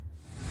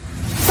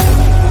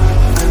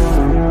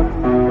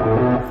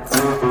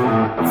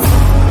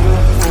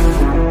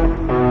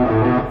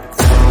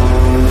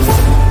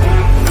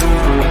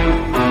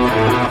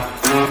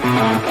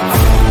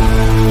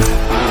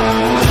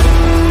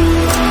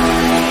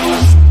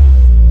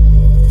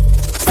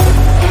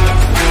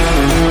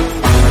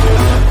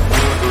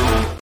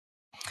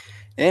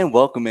And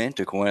welcome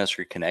into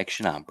Cornhusker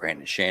Connection. I'm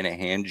Brandon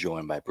Shanahan,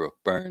 joined by Brooke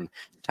Byrne,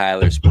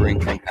 Tyler Spring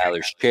from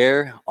Tyler's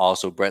Chair.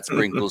 Also, Brett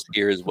Sprinkle's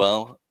here as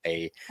well,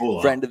 a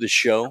friend of the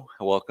show.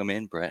 Welcome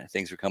in, Brett.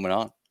 Thanks for coming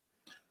on.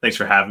 Thanks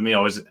for having me.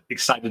 Always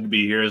excited to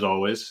be here, as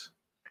always.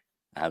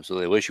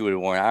 Absolutely. I wish you would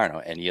have worn, I don't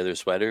know, any other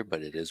sweater,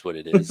 but it is what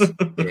it is.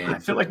 I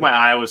feel like my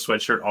Iowa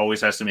sweatshirt always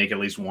has to make at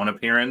least one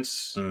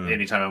appearance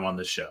anytime I'm on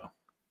this show.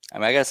 I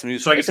mean, I got some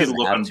news. So I can see the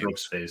look on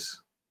Brooke's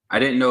face. I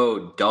didn't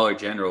know Dollar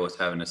General was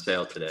having a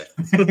sale today.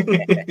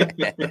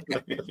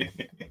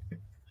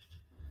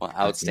 Well,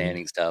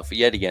 outstanding stuff.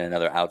 Yet again,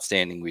 another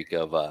outstanding week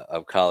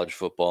of college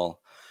football.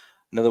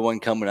 Another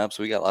one coming up,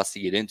 so we got lots to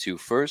get into.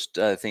 First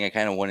thing I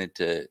kind of wanted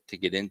to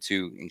get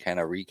into and kind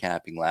of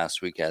recapping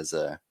last week as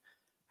a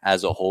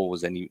whole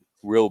was any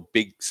real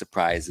big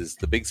surprises.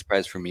 The big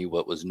surprise for me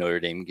was Notre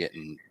Dame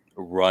getting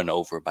run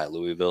over by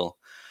Louisville.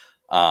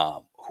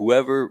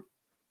 Whoever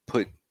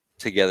put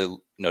together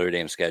Notre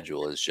Dame's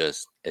schedule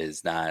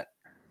is not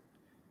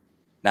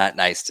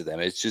nice to them.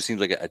 It just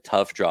seems like a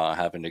tough draw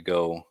having to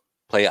go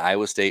play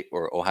Iowa State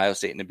or Ohio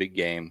State in a big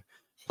game,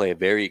 play a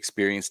very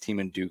experienced team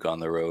in Duke on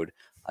the road,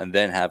 and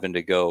then having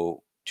to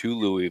go to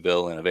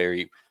Louisville in a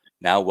very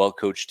now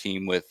well-coached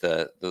team with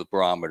the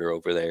barometer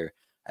over there,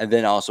 and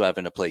then also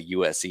having to play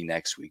USC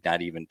next week,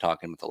 not even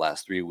talking about the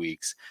last 3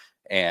 weeks.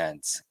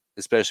 And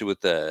especially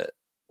with the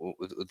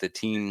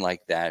team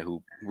like that,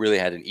 who really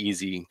had an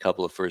easy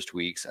couple of first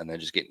weeks and then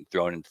just getting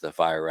thrown into the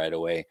fire right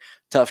away.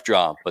 Tough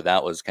draw, but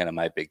that was kind of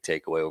my big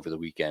takeaway over the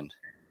weekend.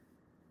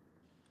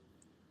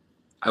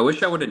 I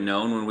wish I would have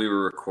known when we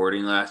were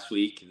recording last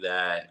week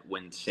that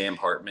when Sam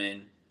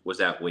Hartman was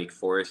at Wake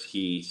Forest,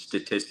 he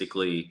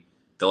statistically,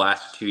 the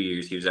last 2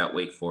 years he was at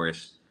Wake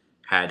Forest,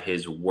 had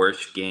his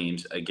worst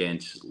games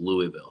against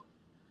Louisville.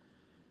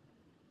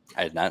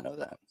 I did not know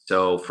that.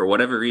 So for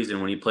whatever reason,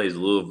 when he plays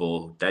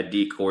Louisville, that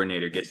D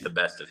coordinator gets the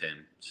best of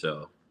him.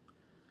 So,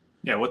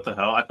 yeah, what the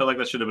hell? I feel like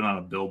that should have been on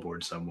a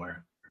billboard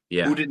somewhere.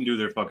 Yeah, who didn't do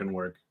their fucking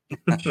work?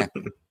 I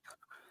mean,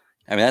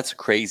 that's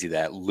crazy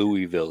that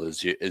Louisville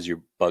is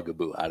your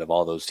bugaboo out of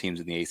all those teams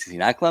in the ACC.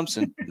 Not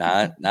Clemson,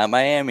 not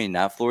Miami,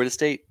 not Florida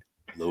State,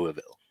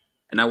 Louisville.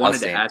 And I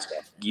wanted to ask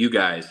you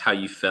guys how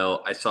you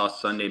felt. I saw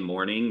Sunday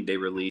morning they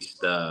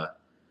released the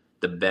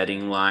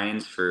betting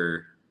lines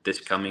for this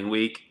coming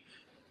week.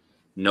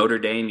 Notre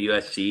Dame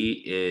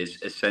USC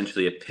is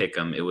essentially a pick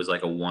 'em. It was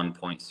like a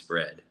 1-point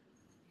spread.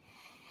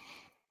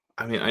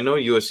 I mean, I know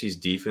USC's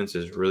defense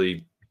is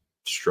really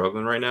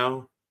struggling right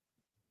now,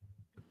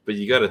 but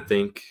you got to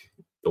think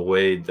the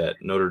way that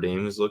Notre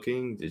Dame is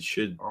looking, it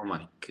should. Oh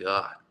my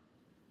God!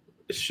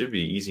 It should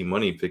be easy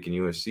money picking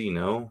USC.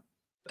 No,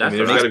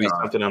 there's got to be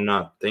something I'm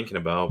not thinking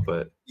about,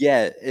 but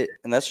yeah,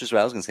 and that's just what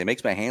I was gonna say. It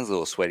makes my hands a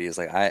little sweaty. It's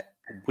like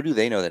what do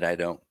they know that I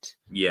don't?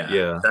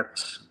 Yeah,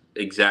 that's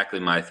exactly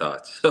my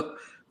thoughts. So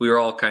we were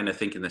all kind of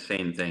thinking the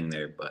same thing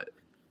there, but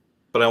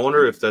I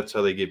wonder if that's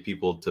how they get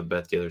people to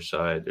bet the other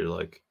side. They're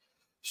like,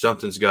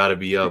 something's got to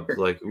be up.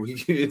 Like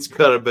it's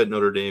got to bet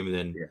Notre Dame, and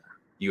then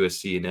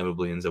USC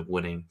inevitably ends up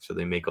winning, so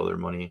they make all their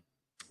money.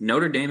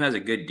 Notre Dame has a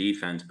good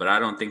defense, but I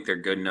don't think they're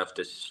good enough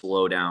to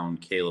slow down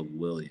Caleb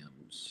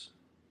Williams.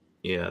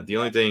 Yeah, the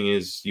only thing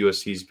is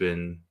USC's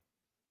been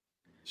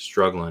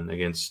struggling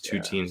against two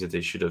teams that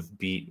they should have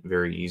beat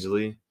very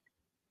easily.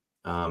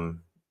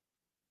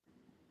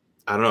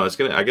 I don't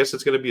know. I guess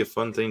it's gonna be a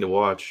fun thing to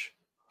watch.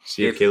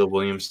 See if Caleb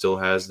Williams still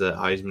has the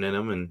Heisman in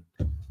him,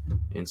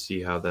 and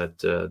see how that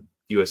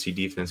USC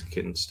defense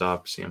can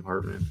stop Sam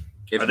Hartman.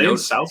 Are they in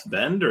South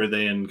Bend or are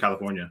they in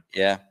California?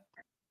 Yeah,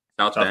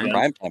 South Bend.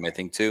 Prime time, I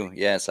think too.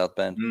 Yeah, South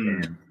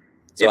Bend.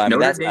 So if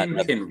Notre Dame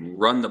can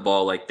run the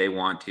ball like they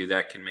want to,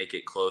 that can make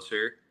it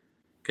closer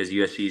because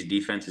USC's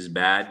defense is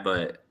bad.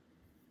 But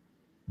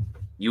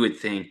you would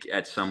think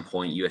at some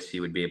point USC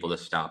would be able to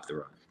stop the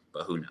run,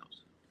 but who knows?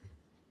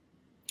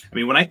 I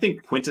mean, when I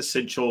think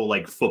quintessential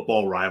like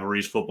football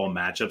rivalries, football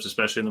matchups,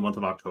 especially in the month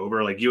of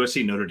October, like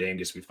USC Notre Dame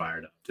gets me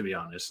fired up, to be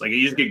honest. Like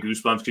you just get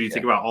goosebumps because you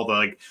think about all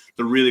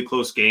the really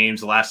close games,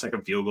 the last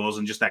second field goals,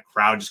 and just that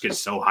crowd just gets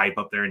so hype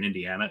up there in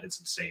Indiana. It's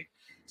insane.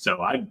 So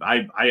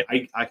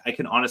I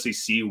can honestly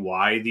see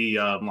why the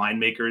line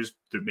makers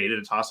made it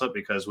a toss up,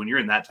 because when you're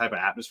in that type of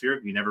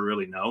atmosphere, you never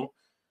really know.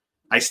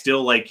 I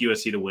still like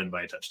USC to win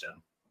by a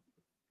touchdown.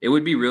 It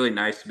would be really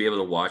nice to be able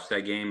to watch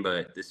that game,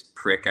 but this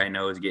prick I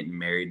know is getting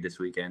married this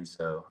weekend,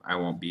 so I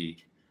won't be.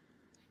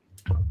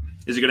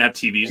 Is he going to have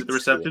TVs at the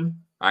reception?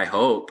 I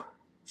hope.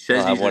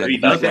 Says he's what are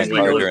you going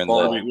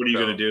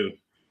to do?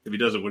 If he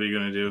doesn't, what are you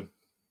going to do?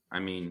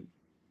 I mean,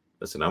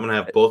 listen, I'm going to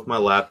have both my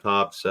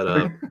laptops set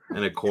up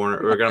in a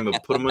corner. We're going to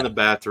put them in the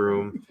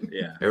bathroom.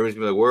 Yeah. Everybody's going to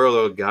be like, where are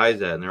those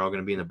guys at? And they're all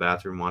going to be in the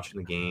bathroom watching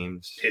the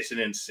games.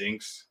 Pissing in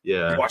sinks.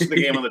 Yeah. Watching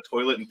the game on the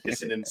toilet and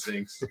pissing in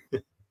sinks.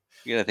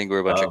 You gotta think we're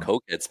a bunch of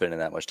cokeheads spending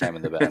that much time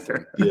in the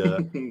bathroom. Yeah.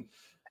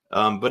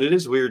 But it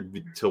is weird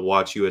to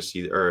watch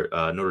USC or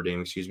Notre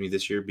Dame,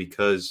 this year,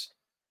 because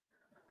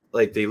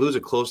like they lose a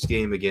close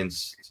game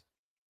against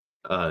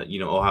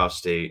Ohio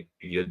State.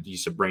 You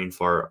used a brain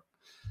fart,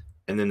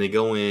 and then they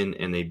go in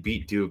and they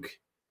beat Duke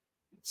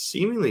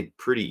seemingly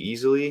pretty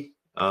easily.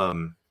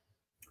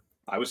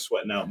 I was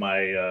sweating out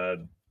my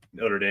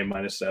Notre Dame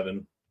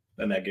 -7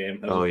 in that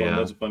game. That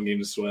was a fun game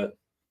to sweat.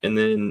 And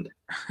then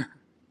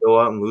go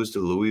out and lose to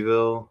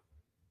Louisville,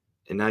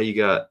 and now you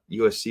got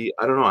USC.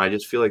 I don't know. I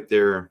just feel like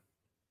they're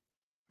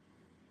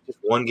just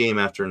one game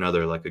after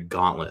another, like a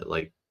gauntlet.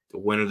 Like,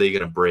 when are they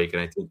going to break?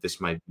 And I think this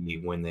might be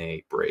when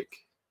they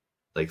break,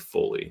 like,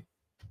 fully.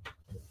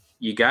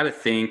 You got to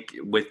think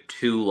with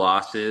 2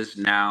 losses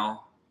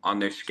now on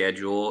their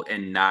schedule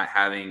and not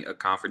having a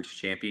conference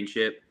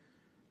championship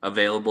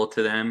available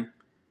to them,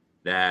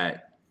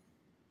 that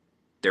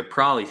they're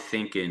probably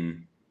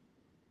thinking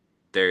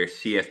their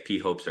CFP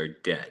hopes are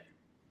dead.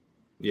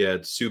 Yeah,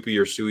 it's soupy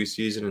or suey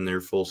season, and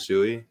they're full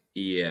suey.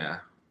 Yeah.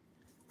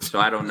 So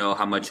I don't know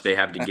how much they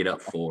have to get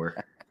up for,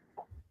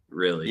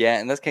 really. Yeah,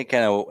 and that's kind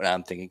of what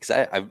I'm thinking,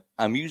 because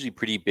I'm usually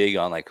pretty big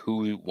on like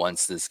who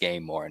wants this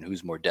game more and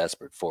who's more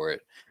desperate for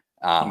it.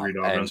 Hungry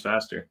dog runs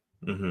faster.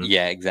 Mm-hmm.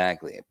 Yeah,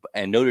 exactly.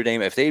 And Notre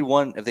Dame, if they'd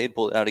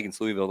pulled out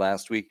against Louisville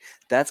last week,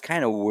 that's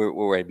kind of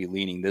where I'd be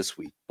leaning this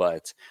week.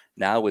 But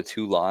now with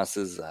 2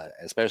 losses,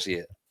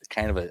 especially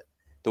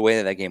the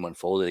way that game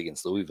unfolded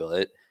against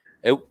Louisville,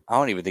 I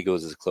don't even think it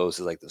was as close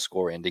as like the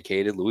score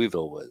indicated.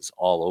 Louisville was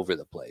all over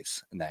the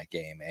place in that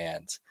game,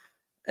 and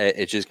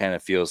it just kind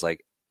of feels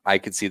like I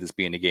could see this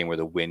being a game where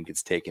the win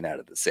gets taken out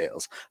of the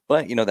sails.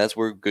 But that's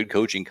where good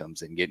coaching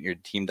comes in, getting your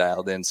team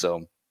dialed in.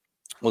 So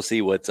we'll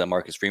see what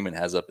Marcus Freeman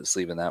has up his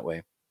sleeve in that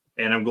way.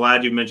 And I'm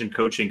glad you mentioned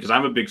coaching, because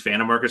I'm a big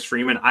fan of Marcus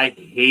Freeman. I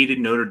hated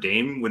Notre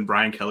Dame when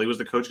Brian Kelly was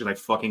the coach, because I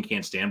fucking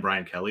can't stand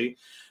Brian Kelly.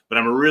 But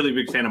I'm a really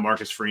big fan of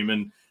Marcus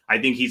Freeman. I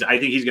think he's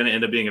going to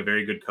end up being a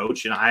very good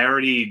coach. And I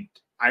already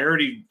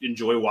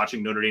enjoy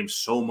watching Notre Dame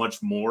so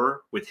much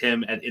more with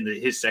him in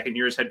his second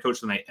year as head coach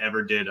than I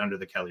ever did under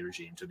the Kelly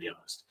regime, to be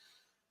honest.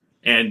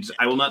 And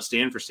I will not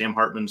stand for Sam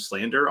Hartman's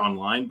slander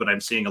online, but I'm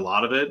seeing a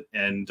lot of it.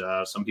 And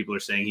some people are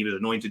saying he was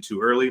anointed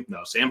too early.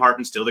 No, Sam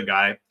Hartman's still the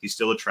guy. He's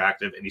still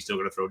attractive, and he's still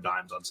going to throw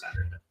dimes on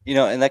Saturday.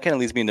 And that kind of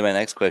leads me into my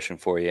next question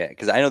for you,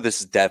 because I know this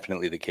is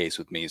definitely the case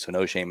with me, so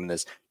no shame in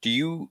this. Do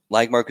you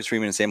like Marcus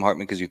Freeman and Sam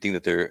Hartman because you think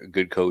that they're a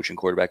good coach and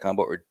quarterback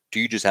combo, or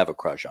do you just have a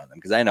crush on them?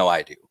 Because I know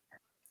I do.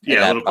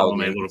 Yeah, a little column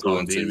A, little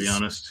column B, to be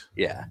honest.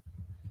 Yeah.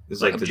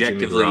 It's like the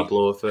Jimmy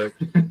Garoppolo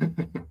effect.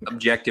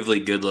 Objectively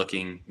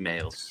good-looking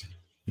males.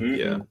 Mm-hmm.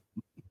 Yeah.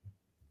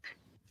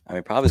 I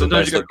mean, probably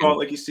sometimes the best you got to call it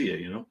like you see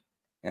it,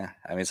 Yeah.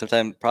 I mean,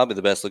 sometimes probably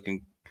the best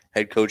looking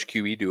head coach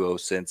QE duo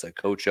since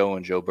Coach O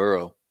and Joe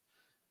Burrow.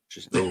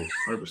 Just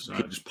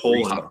 100%. Just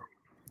pull up.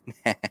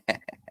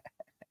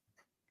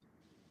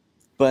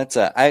 But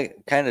I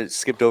kind of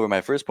skipped over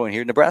my first point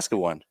here. Nebraska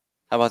won.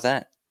 How about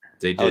that?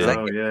 They did.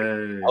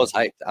 Yeah. I was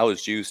hyped. I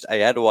was juiced. I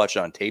had to watch it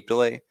on tape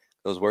delay.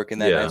 I was working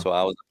that night, so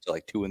I was up to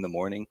like 2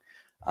 a.m.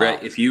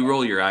 Brett, if you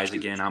roll your eyes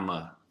again, I'm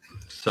a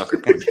sucker.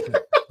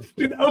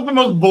 Dude, that was the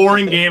most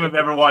boring game I've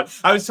ever watched.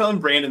 I was telling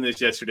Brandon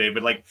this yesterday,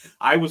 but like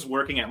I was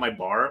working at my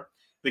bar.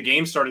 The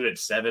game started at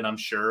 7, I'm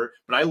sure,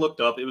 but I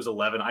looked up. It was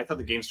 11. I thought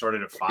the game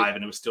started at 5,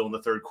 and it was still in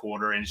the third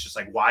quarter. And it's just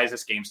like, why is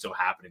this game still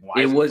happening?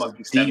 Why? It is was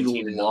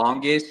the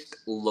longest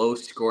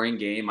low-scoring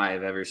game I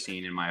have ever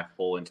seen in my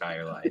whole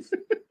entire life.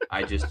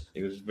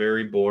 It was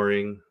very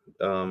boring.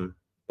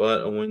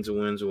 But a win's a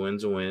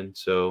win.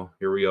 So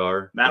here we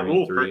are. Matt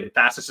Rule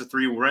passes to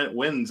 3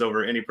 wins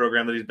over any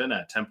program that he's been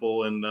at,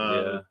 Temple and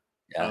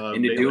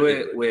and to do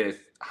it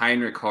with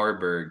Heinrich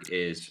Harburg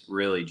is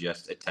really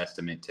just a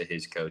testament to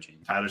his coaching.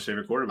 Tyler's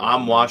favorite quarterback.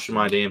 I'm washing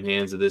my damn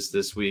hands of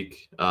this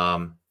week.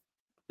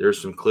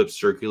 There's some clips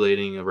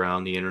circulating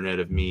around the internet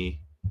of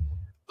me.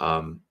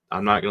 I'm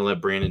not going to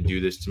let Brandon do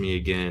this to me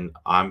again.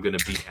 I'm going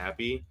to be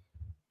happy,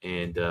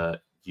 and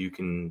you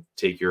can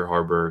take your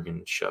Harburg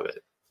and shove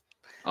it.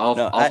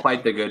 I'll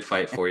fight the good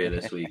fight for you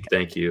this week.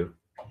 Thank you.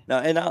 No,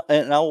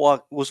 and I'll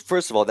walk. Well,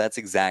 first of all, that's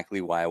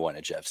exactly why I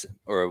wanted Jefferson,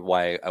 or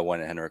why I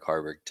wanted Henrik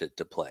Harburg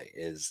to play.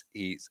 Is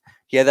he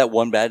had that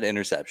one bad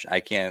interception?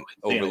 I can't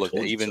overlook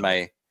that. Even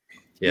my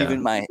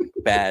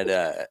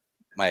bad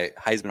my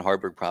Heisman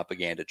Harburg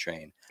propaganda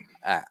train.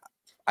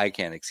 I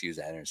can't excuse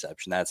that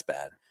interception. That's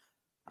bad.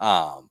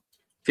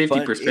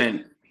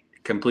 50%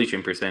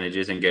 completion percentage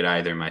isn't good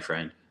either, my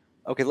friend.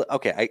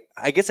 Okay.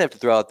 I guess I have to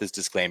throw out this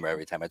disclaimer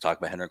every time I talk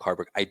about Henrik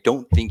Harburg. I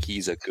don't think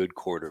he's a good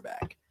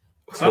quarterback.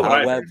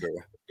 However,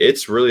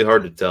 it's really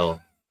hard to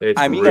tell. You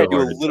got to do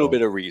a little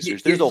bit of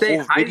research. There's a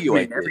whole video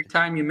every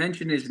time you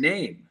mention his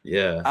name.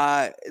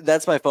 Yeah.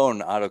 That's my phone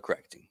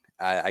autocorrecting.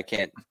 I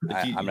can't.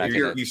 I'm not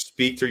gonna. You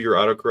speak through your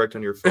autocorrect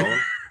on your phone.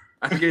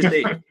 I was gonna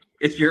say,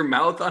 is your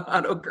mouth on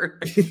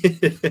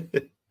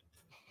autocorrect?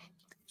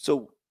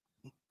 So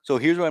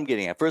here's what I'm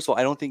getting at. First of all,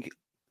 I don't think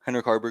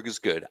Henrik Harburg is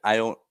good.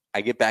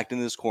 I get backed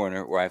in this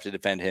corner where I have to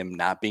defend him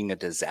not being a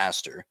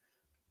disaster.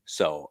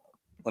 So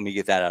let me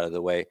get that out of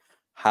the way.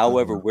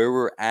 However, where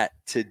we're at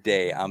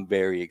today, I'm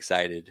very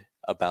excited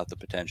about the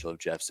potential of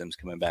Jeff Sims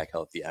coming back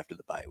healthy after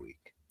the bye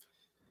week.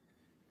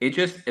 It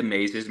just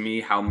amazes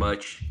me how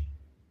much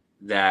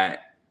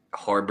that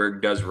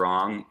Harburg does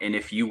wrong. And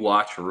if you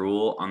watch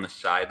Rule on the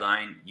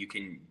sideline, you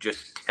can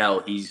just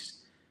tell he's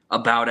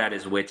about at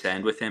his wit's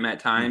end with him at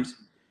times.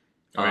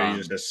 He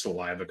just has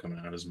saliva coming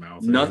out of his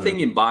mouth. Nothing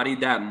embodied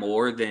that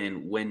more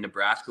than when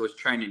Nebraska was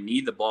trying to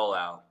knee the ball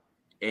out,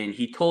 and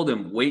he told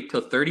him, wait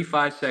till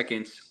 35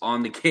 seconds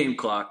on the game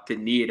clock to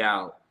knee it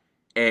out,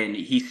 and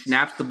he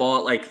snaps the ball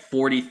at like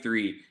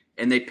 43,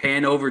 and they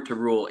pan over to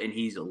Rule, and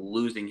he's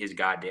losing his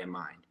goddamn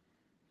mind.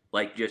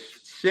 Like,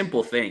 just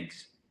simple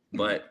things.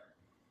 But,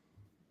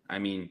 I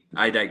mean,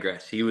 I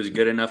digress. He was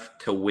good enough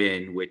to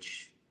win,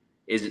 which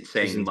isn't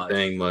saying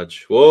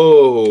much.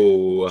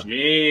 Whoa.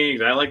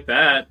 Jeez, I like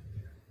that.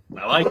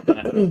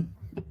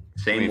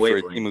 Same way.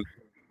 For a team who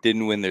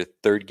didn't win their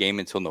third game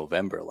until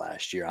November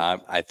last year,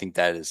 I think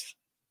that is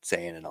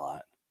saying it a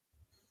lot.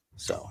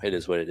 So it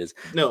is what it is.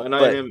 No, and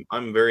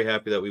I'm very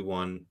happy that we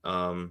won.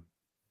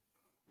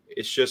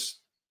 It's just,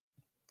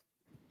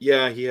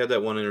 yeah, he had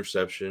that one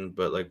interception,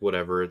 but like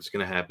whatever, it's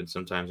gonna happen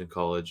sometimes in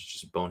college.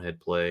 Just bonehead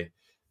play.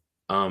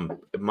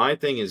 My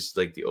thing is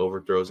like the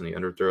overthrows and the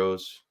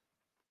underthrows.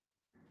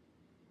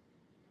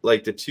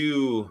 Like the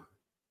two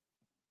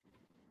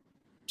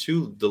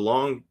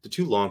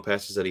long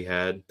passes that he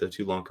had, the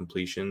two long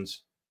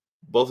completions,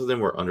 both of them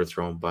were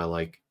underthrown by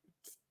like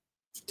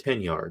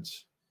 10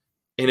 yards.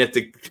 And if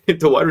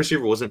the wide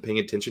receiver wasn't paying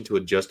attention to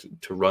adjust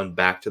to run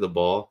back to the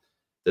ball,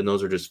 then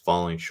those are just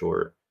falling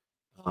short.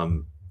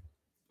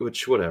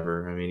 Which,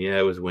 whatever. I mean, yeah,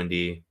 it was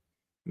windy.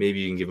 Maybe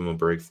you can give him a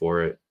break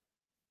for it.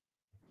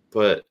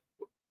 But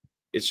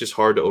it's just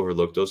hard to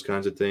overlook those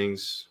kinds of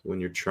things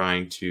when you're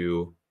trying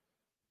to.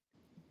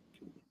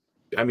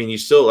 I mean, you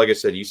still, like I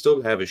said, you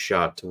still have a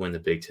shot to win the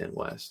Big Ten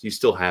West. You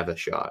still have a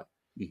shot.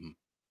 Mm-hmm.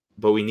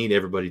 But we need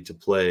everybody to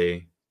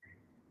play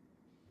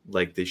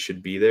like they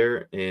should be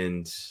there.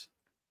 And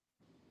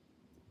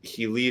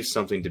he leaves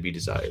something to be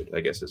desired,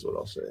 I guess is what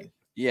I'll say.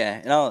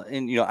 Yeah.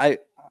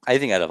 I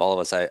think out of all of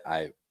us,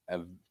 I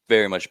have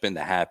very much been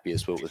the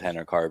happiest with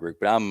Henrik Harburg,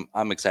 but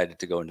I'm excited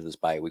to go into this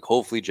bye week.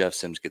 Hopefully Jeff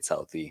Sims gets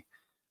healthy.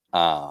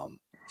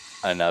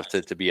 Enough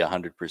to be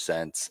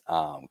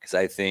 100%. Because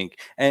I think,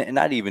 and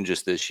not even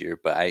just this year,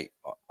 but I've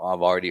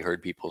already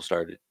heard people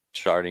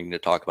starting to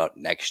talk about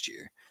next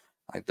year.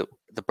 Like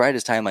the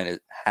brightest timeline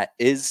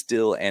is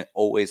still and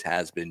always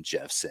has been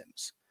Jeff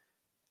Sims.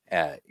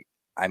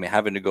 I mean,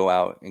 having to go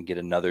out and get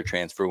another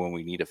transfer when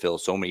we need to fill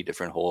so many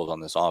different holes on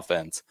this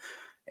offense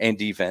and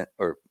defense,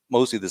 or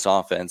mostly this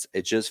offense,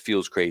 it just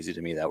feels crazy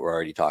to me that we're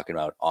already talking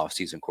about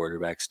off-season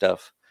quarterback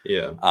stuff.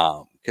 Yeah.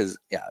 Because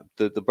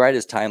the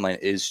brightest timeline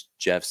is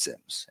Jeff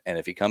Sims, and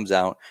if he comes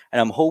out,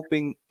 and I'm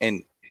hoping,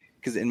 and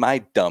because in my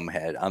dumb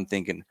head, I'm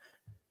thinking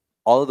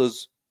a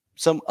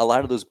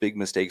lot of those big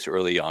mistakes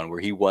early on where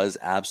he was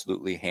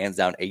absolutely hands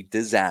down a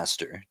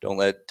disaster. Don't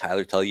let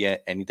Tyler tell you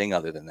anything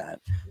other than that.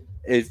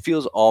 It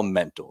feels all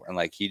mental, and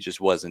like he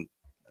just wasn't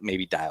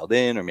maybe dialed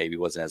in, or maybe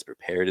wasn't as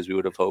prepared as we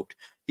would have hoped.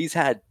 He's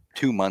had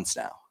 2 months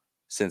now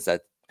since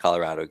that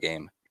Colorado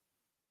game.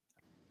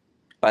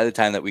 By the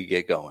time that we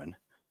get going.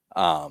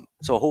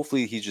 So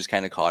hopefully he's just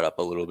kind of caught up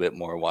a little bit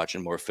more,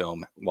 watching more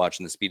film,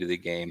 watching the speed of the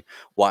game,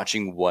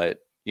 watching what,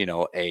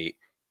 what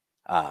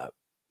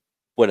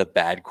a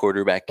bad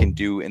quarterback can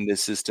do in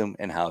this system,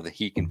 and how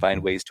he can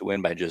find ways to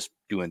win by just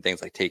doing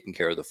things like taking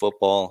care of the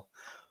football,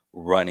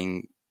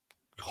 running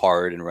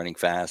hard and running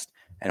fast.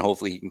 And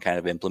hopefully he can kind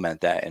of implement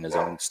that in his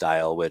own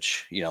style,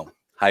 which,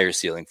 higher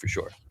ceiling for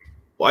sure.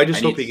 Well, I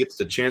just hope he gets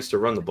the chance to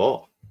run the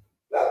ball.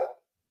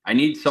 I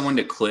need someone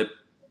to clip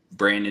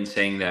Brandon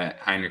saying that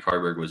Heinrich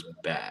Harburg was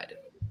bad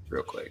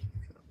real quick.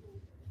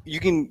 You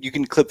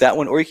can clip that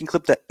one, or you can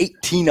clip the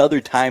 18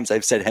 other times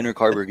I've said Henrik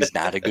Harburg is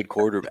not a good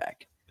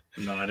quarterback.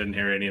 No, I didn't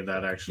hear any of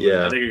that, actually.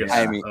 Yeah. I think you're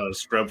going to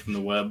scrub from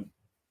the web.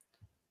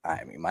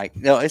 I mean, Mike,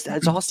 no,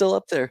 it's all still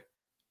up there.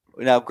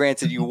 Now,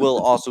 granted, you will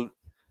also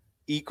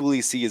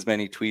equally see as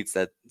many tweets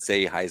that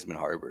say Heisman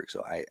Harburg.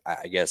 So I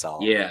guess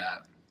I'll. Yeah.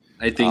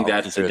 I think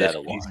that's the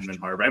Heisman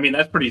Harburg. I mean,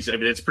 it's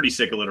pretty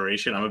sick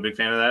alliteration. I'm a big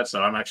fan of that.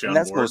 So I'm actually on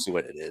board. That's mostly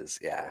what it is.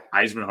 Yeah.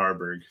 Heisman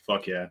Harburg.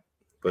 Fuck yeah.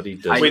 But he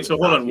does. Wait, so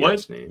hold on.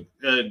 What? And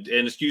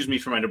excuse me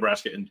for my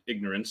Nebraska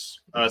ignorance.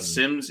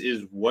 Sims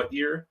is what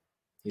year?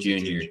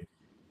 Junior.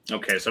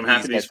 Okay, so I'm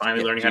happy that he's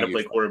finally learning how to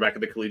play quarterback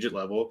at the collegiate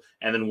level.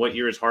 And then what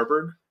year is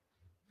Harburg?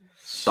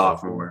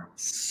 Sophomore.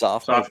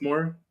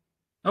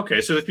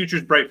 Okay, so the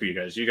future's bright for you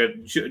guys. You got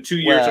 2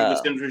 years of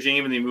the Sims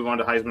regime, and then you move on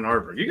to Heisman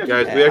Harburg. You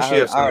guys, we actually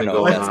have something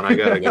going on. I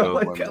gotta go.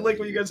 I like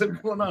what you guys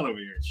have going on over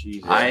here.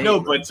 Jeez.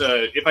 But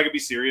if I could be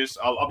serious,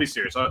 I'll be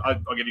serious.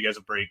 I'll give you guys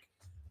a break.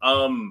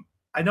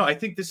 I know. I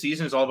think this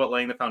season is all about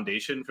laying the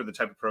foundation for the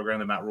type of program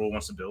that Matt Rule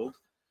wants to build.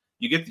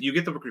 You get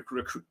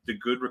the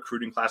good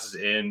recruiting classes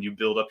in. You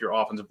build up your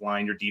offensive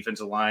line, your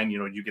defensive line.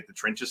 You get the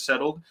trenches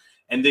settled,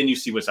 and then you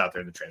see what's out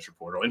there in the transfer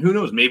portal. And who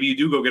knows? Maybe you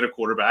do go get a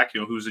quarterback,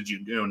 who's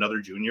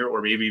another junior,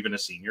 or maybe even a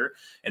senior,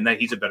 and that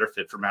he's a better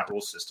fit for Matt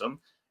Rule's system.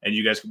 And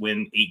you guys can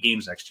win 8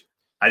 games next year.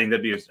 I think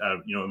that'd be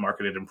a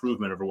marketed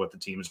improvement over what the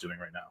team is doing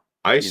right now.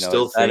 I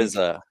still think that is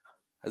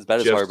as bad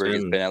as Harburg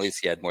has been. At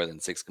least he had more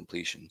than 6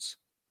 completions.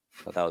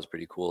 I thought that was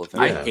pretty cool.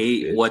 I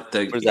hate what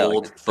the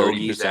old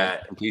fogies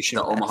at the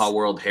Omaha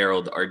World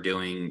Herald are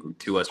doing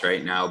to us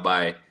right now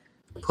by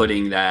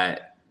putting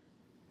that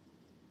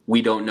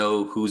we don't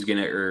know who's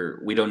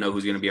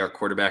gonna be our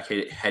quarterback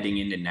heading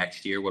into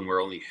next year when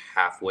we're only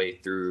halfway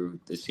through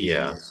the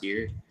season this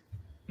year.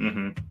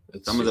 Mm-hmm.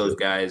 Some of those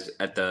guys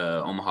at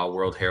the Omaha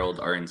World Herald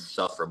are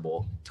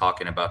insufferable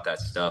talking about that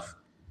stuff.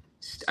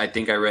 I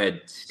think I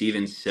read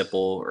Steven Sipple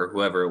or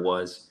whoever it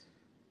was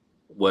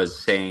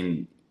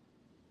saying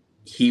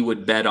he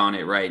would bet on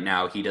it right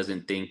now. He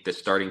doesn't think the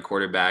starting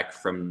quarterback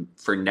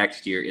for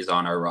next year is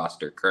on our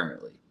roster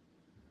currently.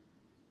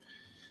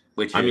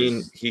 I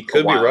mean, he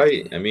could be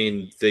right. I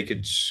mean, they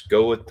could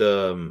go with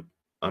the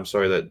I'm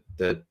sorry,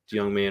 that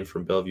young man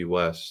from Bellevue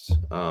West.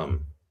 Kalen.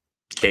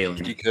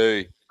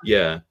 DK.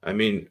 Yeah. I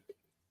mean,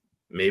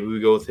 maybe we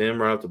go with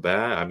him right off the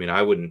bat. I mean,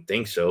 I wouldn't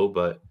think so,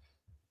 but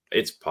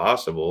it's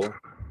possible.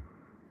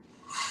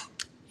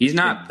 He's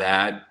not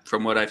bad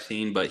from what I've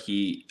seen, but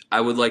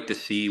I would like to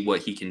see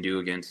what he can do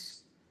against,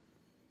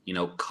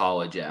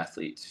 college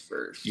athletes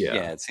first.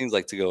 Yeah, it seems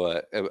like to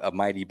go a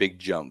mighty big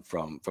jump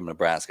from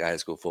Nebraska high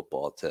school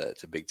football to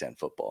Big Ten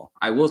football.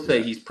 I will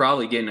say he's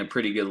probably getting a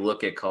pretty good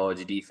look at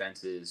college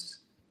defenses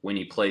when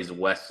he plays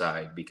West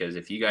Side, because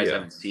if you guys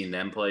haven't seen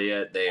them play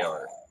yet, they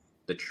are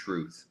the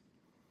truth.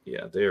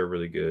 Yeah, they are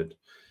really good.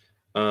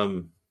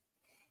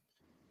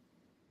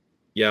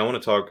 Yeah, I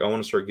want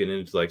to start getting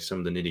into like some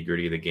of the nitty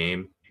gritty of the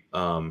game.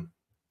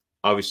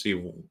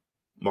 Obviously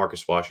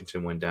Marcus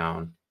Washington went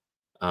down.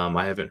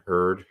 I haven't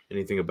heard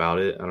anything about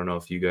it. I don't know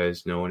if you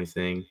guys know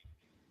anything.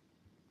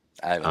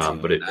 I haven't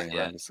seen anything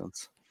around it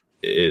since.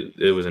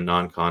 It was a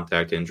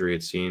non-contact injury,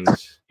 it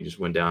seems. He just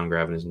went down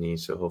grabbing his knee,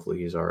 so hopefully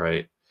he's all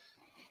right.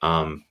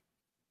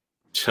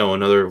 So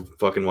another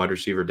fucking wide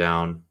receiver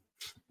down.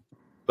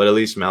 But at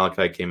least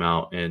Malachi came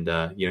out and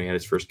he had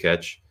his first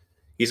catch.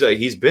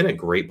 He's been a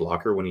great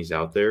blocker when he's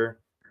out there.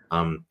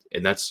 And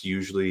that's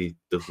usually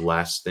the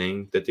last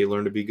thing that they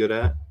learn to be good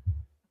at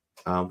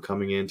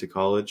coming into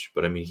college.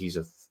 But I mean, he's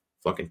a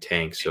fucking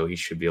tank, so he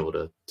should be able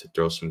to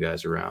throw some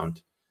guys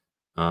around.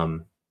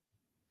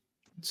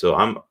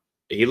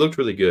 He looked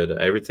really good.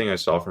 Everything I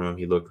saw from him,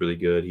 he looked really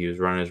good. He was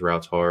running his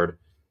routes hard.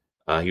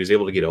 He was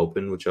able to get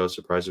open, which I was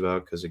surprised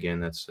about because, again,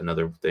 that's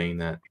another thing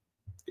that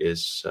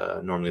is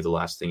normally the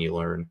last thing you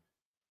learn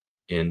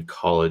in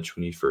college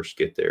when you first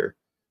get there.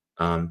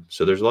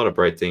 So there's a lot of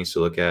bright things to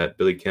look at.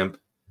 Billy Kemp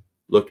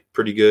looked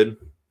pretty good.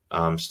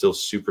 Still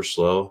super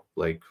slow.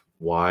 Like,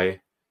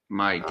 why?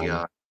 My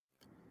God.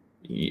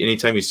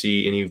 Anytime you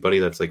see anybody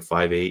that's like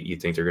 5'8", you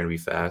think they're going to be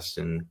fast,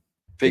 and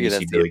figure you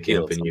that's see Billy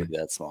Kemp and and you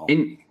that small.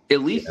 And at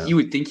least you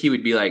would think he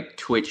would be like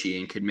twitchy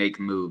and could make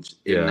moves,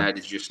 and that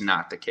is just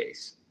not the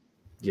case.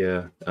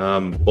 Yeah.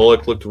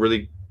 Bullock looked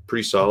really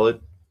pretty solid.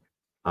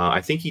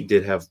 I think he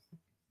did have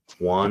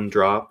one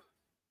drop.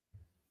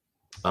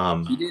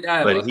 He did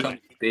have a couple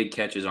big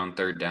catches on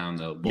third down,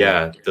 though. Bullock.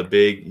 Yeah, the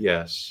big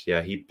yes.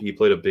 Yeah, he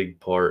played a big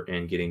part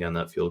in getting down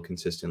that field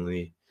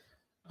consistently.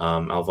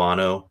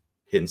 Alvano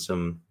hitting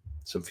some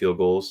field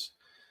goals.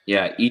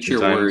 Yeah, eat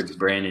your words,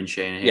 Brandon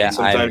Shanahan. Yeah,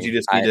 sometimes you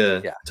just need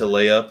to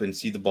lay up and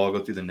see the ball go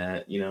through the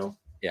net,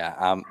 Yeah,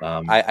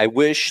 I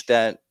wish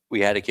that we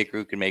had a kicker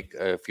who could make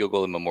a field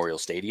goal in Memorial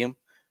Stadium,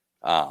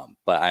 but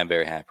I'm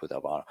very happy with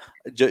Alvano.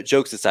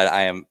 Jokes aside,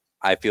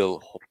 I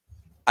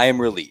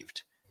am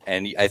relieved,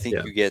 and I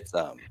think you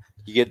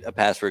get a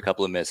pass for a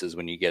couple of misses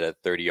when you get a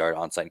 30-yard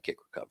onside kick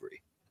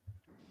recovery.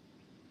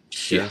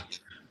 Yeah.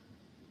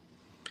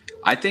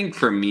 I think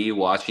for me,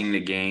 watching the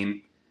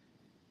game,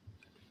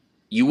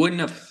 you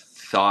wouldn't have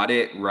thought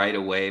it right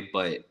away,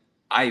 but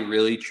I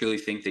really, truly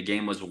think the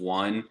game was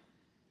won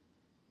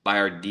by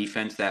our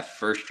defense that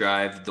first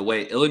drive. The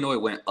way Illinois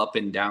went up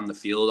and down the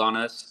field on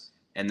us,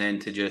 and then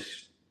to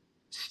just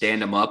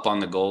stand them up on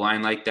the goal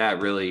line like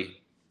that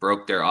really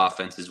broke their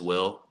offense's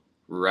will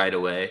right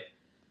away.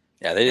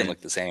 Yeah, they didn't look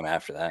the same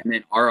after that. And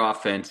then our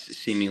offense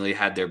seemingly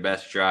had their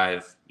best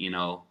drive,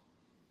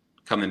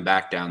 coming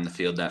back down the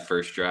field that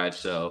first drive.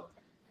 So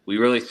we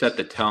really set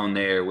the tone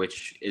there,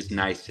 which is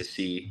nice to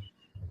see.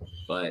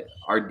 But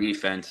our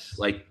defense,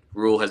 like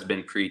Rule has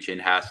been preaching,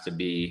 has to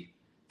be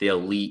the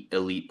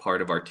elite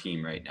part of our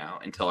team right now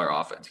until our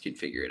offense can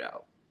figure it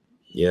out.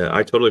 Yeah,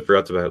 I totally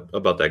forgot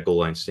about that goal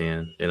line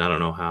stand, and I don't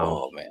know how.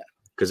 Oh, man.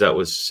 Because that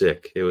was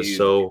sick. It was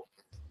so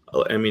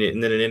 – I mean,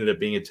 and then it ended up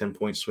being a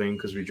 10-point swing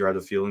because we drive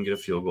the field and get a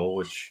field goal,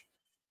 which,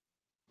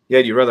 yeah,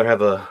 you'd rather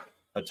have a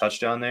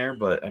touchdown there,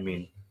 but, I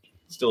mean,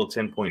 still a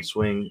 10-point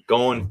swing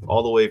going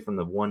all the way from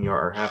the 1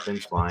 yard or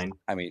half-inch line.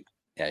 I mean,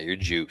 yeah, you're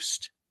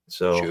juiced.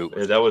 So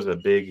that was a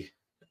big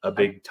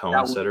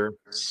tone setter.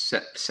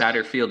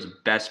 Satterfield's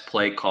best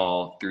play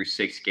call through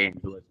 6 games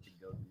was to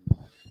go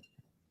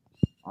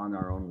on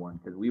our own one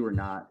because we were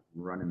not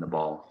running the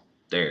ball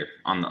there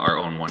on our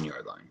own 1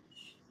 yard line.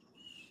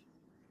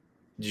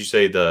 Did you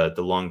say the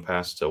long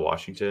pass to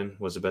Washington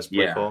was the best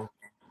play call?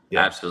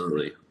 Yeah,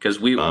 absolutely. Because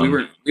we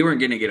weren't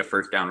going to get a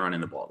first down running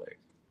the ball there.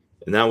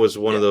 And that was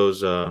one of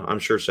those. I'm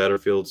sure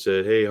Satterfield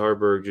said, "Hey,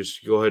 Harburg,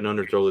 just go ahead and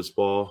underthrow this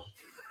ball."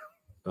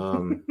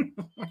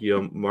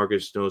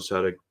 Marcus knows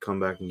how to come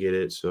back and get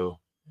it. So,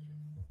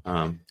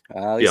 I'll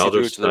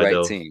just to the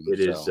right team. It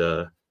is.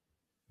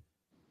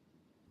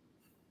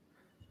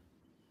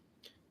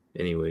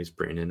 Anyways,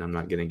 Brandon, I'm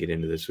not going to get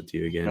into this with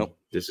you again. Nope.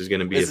 This is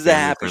going to be This a is a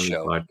happy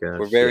family-friendly show. podcast.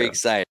 We're very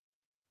excited.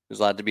 There's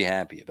a lot to be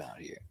happy about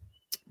here.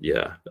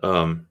 Yeah.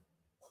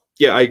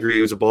 Yeah, I agree.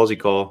 It was a ballsy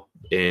call,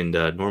 and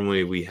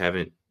normally we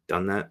haven't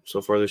done that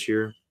so far this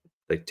year,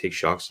 like take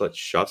shots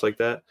like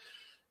that.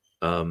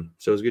 So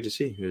it was good to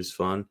see. It was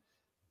fun.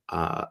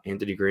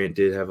 Anthony Grant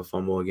did have a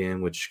fumble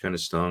again, which kind of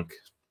stunk,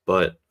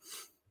 but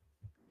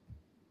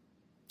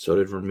so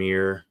did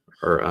Ramir,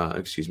 or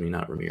excuse me,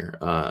 not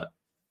Ramir.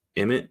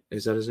 Emmett,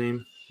 is that his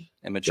name?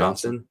 Emmett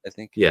Johnson, I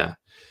think. Yeah.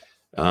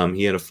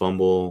 He had a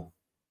fumble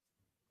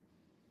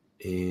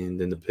and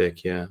then the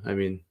pick. Yeah. I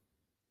mean,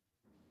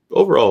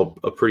 overall,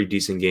 a pretty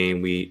decent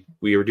game. We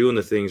were doing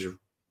the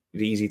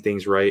easy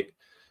things right,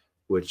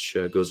 which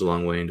goes a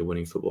long way into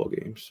winning football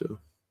games. So,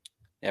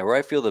 yeah, where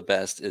I feel the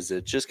best is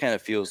it just kind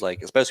of feels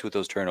like, especially with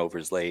those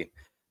turnovers late,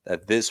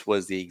 that this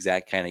was the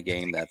exact kind of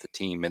game that the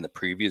team in the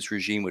previous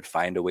regime would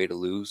find a way to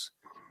lose.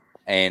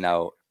 And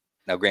now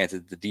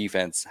granted, the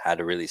defense had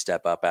to really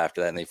step up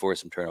after that, and they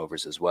forced some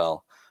turnovers as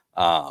well.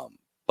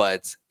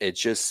 But it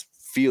just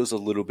feels a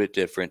little bit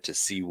different to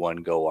see one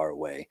go our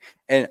way.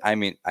 And I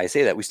mean, I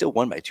say that we still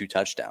won by 2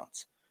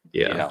 touchdowns.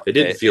 Yeah, it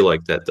didn't feel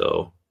like that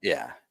though.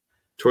 Yeah.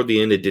 Toward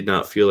the end, it did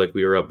not feel like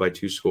we were up by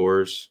 2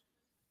 scores.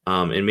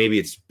 And maybe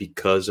it's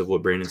because of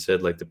what Brandon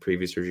said, like the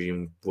previous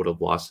regime would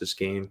have lost this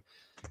game.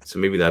 So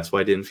maybe that's why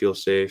I didn't feel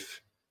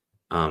safe.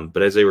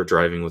 But as they were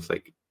driving with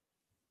like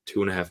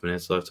 2.5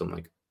 minutes left, I'm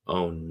like,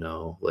 oh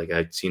no, like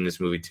I've seen this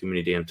movie too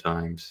many damn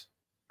times.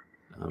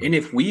 And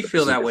if we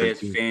feel that way as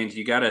fans,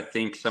 you got to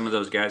think some of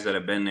those guys that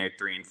have been there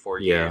 3 and 4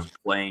 years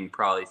playing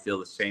probably feel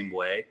the same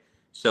way.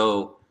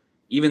 So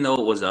even though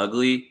it was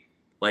ugly,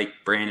 like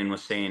Brandon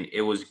was saying,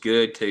 it was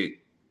good to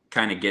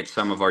kind of get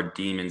some of our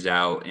demons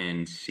out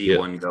and see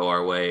one go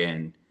our way.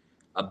 And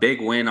a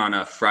big win on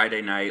a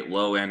Friday night,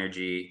 low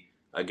energy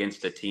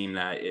against a team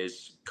that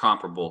is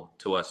comparable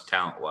to us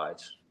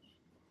talent-wise.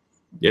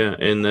 Yeah,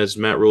 and as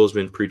Matt Rule has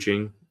been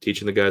preaching,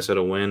 teaching the guys how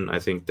to win, I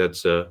think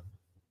that's a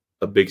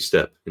big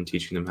step in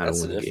teaching them how to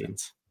win the game.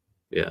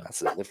 Yeah. That's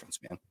the difference,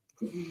 man.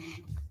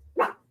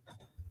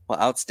 Well,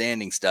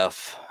 outstanding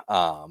stuff.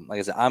 Like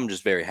I said, I'm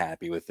just very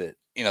happy with it.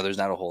 There's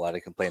not a whole lot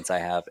of complaints I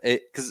have.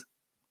 Because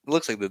it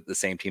looks like the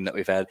same team that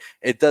we've had.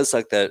 It does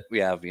suck that we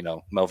have,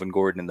 Melvin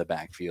Gordon in the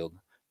backfield.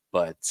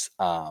 But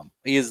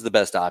he is the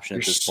best option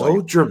at this point.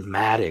 So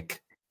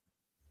dramatic.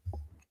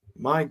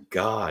 My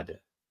God.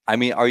 I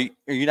mean, are you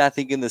not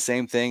thinking the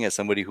same thing as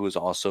somebody who was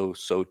also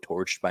so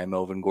torched by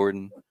Melvin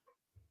Gordon?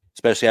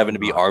 Especially having to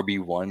be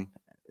RB1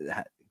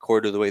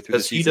 quarter of the way through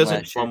the season. Because he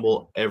doesn't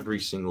fumble every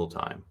single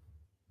time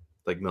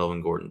like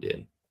Melvin Gordon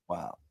did.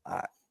 Wow.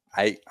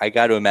 I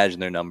got to imagine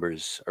their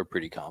numbers are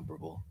pretty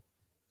comparable.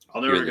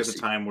 I'll never forget the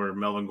time where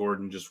Melvin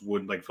Gordon just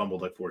would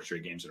fumbled like 4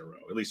 straight games in a row.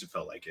 At least it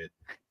felt like it.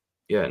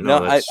 Yeah,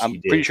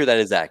 I'm pretty sure that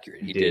is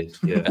accurate. He did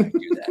do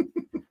that.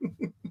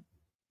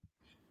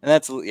 And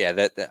that's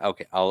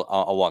okay.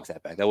 I'll walk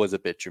that back. That was a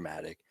bit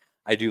dramatic.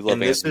 I do love.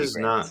 And this is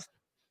not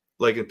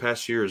like in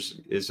past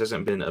years. This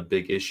hasn't been a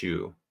big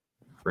issue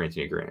for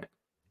Anthony Grant.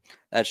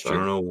 That's true. I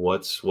don't know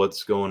what's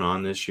going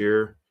on this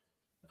year.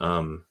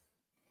 You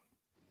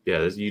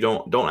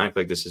don't act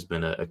like this has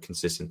been a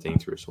consistent thing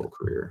through his whole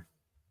career.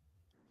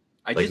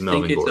 I just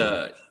think it's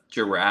a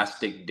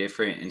drastic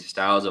different in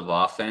styles of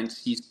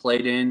offense he's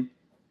played in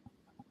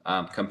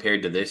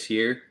compared to this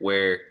year,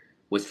 where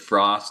with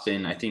Frost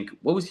and I think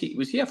was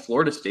he at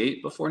Florida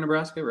State before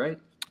Nebraska, right?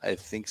 I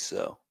think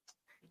so.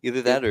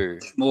 Either that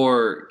or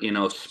more,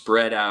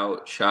 spread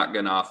out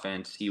shotgun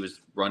offense. He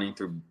was running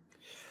through,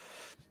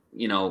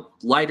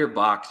 lighter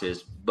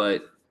boxes,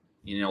 but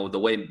the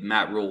way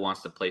Matt Rule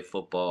wants to play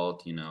football,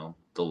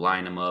 to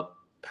line them up,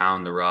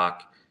 pound the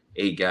rock,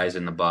 8 guys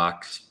in the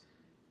box.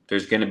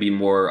 There's going to be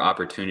more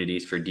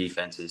opportunities for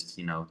defenses,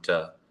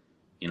 to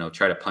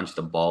try to punch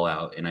the ball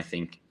out, and I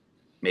think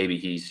maybe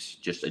he's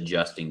just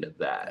adjusting to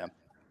that. Yeah.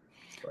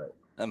 But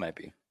that might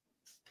be.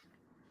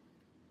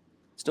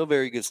 Still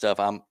very good stuff.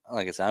 I'm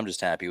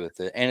just happy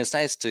with it. And it's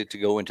nice to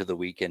go into the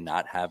weekend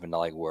not having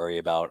to worry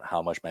about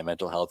how much my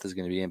mental health is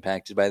going to be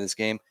impacted by this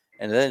game.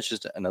 And then it's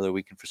just another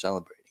weekend for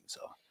celebrating.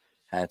 So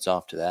hats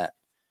off to that.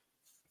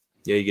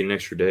 Yeah, you get an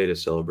extra day to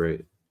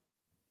celebrate.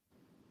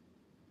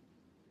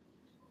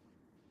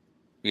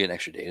 You get an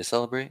extra day to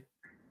celebrate?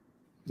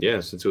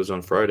 Yeah, since it was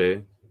on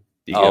Friday.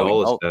 You get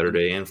all of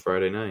Saturday and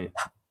Friday night.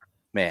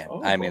 Man,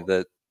 I mean,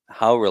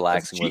 how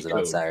relaxing was it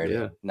on Saturday?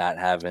 Yeah. Not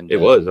having it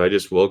was. I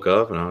just woke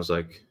up and I was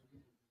like,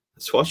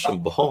 let's watch some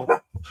ball.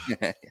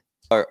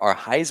 Our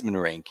Heisman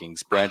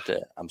rankings, Brent.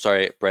 I'm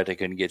sorry, Brent, I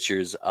couldn't get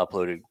yours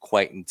uploaded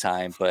quite in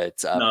time, but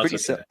pretty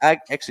simple.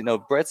 Actually, no,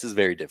 Brett's is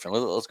very different.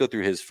 Let's go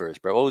through his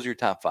first. Brett, what was your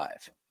top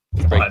 5?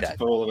 Let's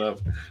pull it up.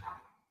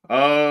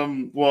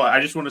 Well, I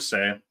just want to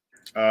say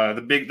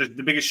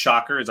the biggest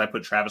shocker is I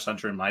put Travis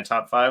Hunter in my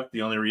top 5.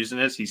 The only reason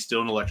is he's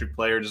still an electric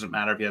player. It doesn't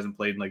matter if he hasn't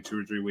played in 2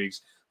 or 3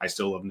 weeks. I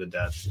still love him to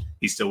death.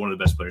 He's still one of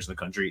the best players in the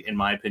country. In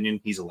my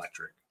opinion, he's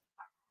electric.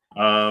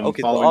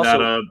 Okay, following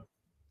that up,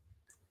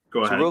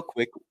 go ahead. Real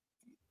quick,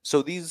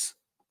 so these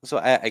So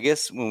I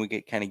guess when we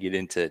get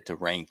into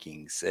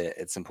rankings,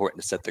 it's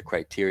important to set the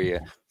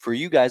criteria. For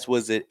you guys,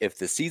 was it if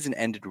the season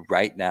ended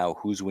right now,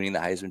 who's winning the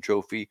Heisman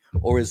Trophy,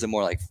 or is it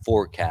more like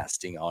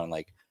forecasting on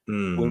like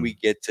when we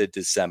get to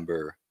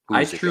December?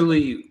 I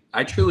truly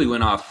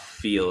went off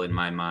feel in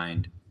my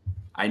mind.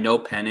 I know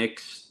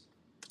Penix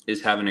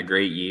is having a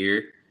great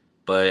year,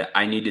 but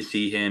I need to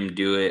see him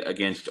do it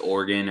against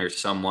Oregon or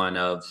someone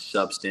of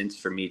substance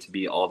for me to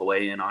be all the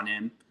way in on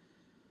him.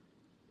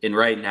 And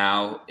right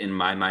now, in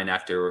my mind,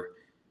 after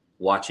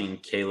watching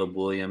Caleb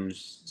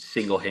Williams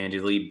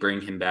single-handedly bring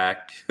him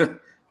back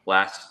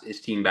his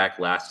team back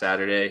last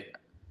Saturday,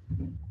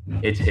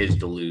 it's his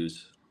to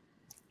lose.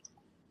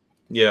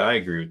 Yeah, I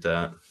agree with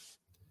that.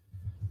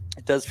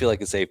 It does feel like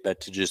a safe bet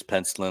to just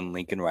pencil in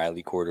Lincoln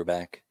Riley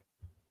quarterback.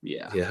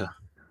 Yeah.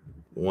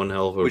 One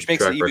hell of a which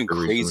makes it even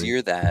record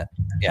crazier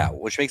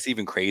which makes it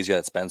even crazier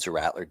that Spencer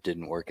Rattler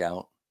didn't work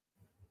out.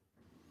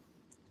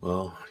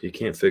 Well, you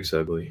can't fix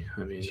ugly.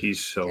 I mean, he's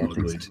so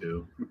ugly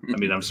too. I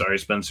mean, I'm sorry,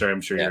 Spencer.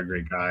 I'm sure you're a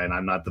great guy, and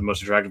I'm not the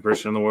most attractive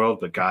person in the world,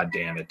 but god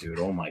damn it, dude.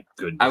 Oh my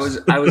goodness.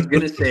 I was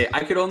gonna say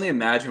I could only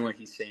imagine what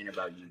he's saying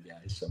about you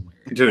guys somewhere.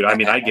 Dude, I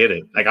mean, I get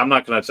it. Like, I'm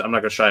not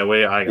gonna shy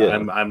away.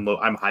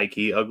 I'm high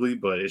key ugly,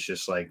 but it's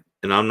just like,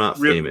 and I'm not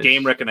famous.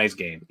 Game recognized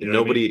game. You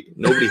know nobody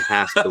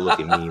has to look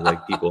at me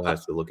like people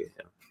have to look at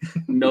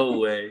him. No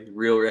way,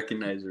 real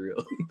recognize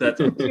real. That's.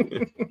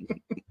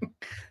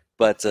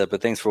 But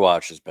thanks for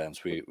watching,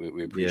 Spence. We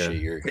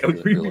appreciate your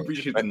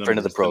appreciate the friend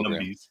of the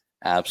program.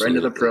 Absolutely.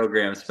 Friend of the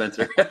program,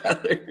 Spencer.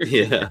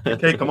 Yeah.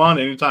 Okay, come on,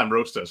 anytime,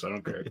 roast us. I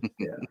don't care.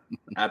 Yeah,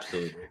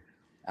 absolutely.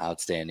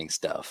 Outstanding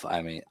stuff.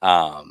 I mean,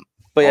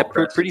 but yeah,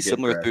 pretty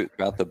similar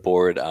throughout the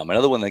board.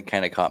 Another one that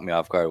kind of caught me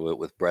off guard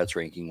with Brett's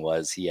ranking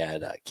was he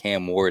had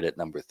Cam Ward at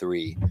number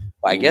 3.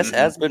 I guess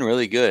has been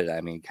really good.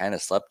 I mean, kind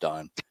of slept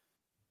on.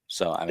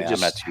 So I mean,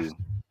 I'm not too.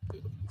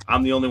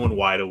 I'm the only one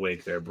wide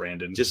awake there,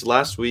 Brandon. Just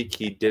last week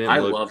he didn't. I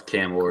love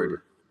Cam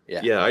Ward.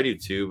 Yeah, I do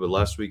too. But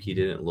last week he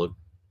didn't look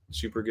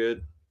super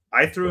good.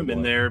 I threw him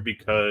in there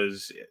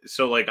because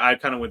I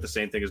kind of went the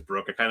same thing as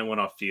Brooke. I kind of went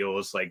off feel.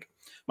 It's like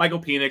Michael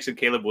Penix and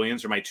Caleb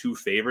Williams are my 2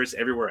 favorites.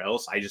 Everywhere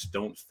else, I just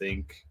don't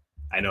think.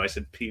 I know I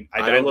said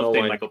I love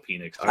saying Michael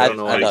Penix. I don't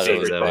know why I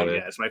favorite that way.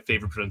 Yeah, it's my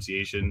favorite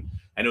pronunciation.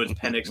 I know it's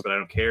Penix, but I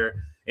don't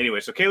care.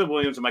 Anyway, so Caleb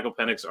Williams and Michael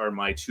Penix are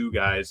my 2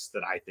 guys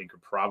that I think are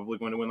probably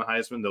going to win the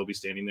Heisman. They'll be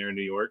standing there in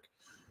New York.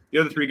 The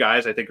other 3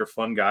 guys I think are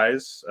fun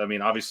guys. I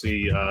mean,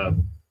 obviously,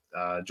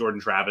 Jordan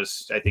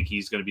Travis, I think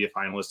he's going to be a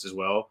finalist as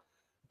well.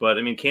 But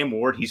I mean, Cam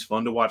Ward, he's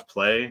fun to watch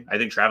play. I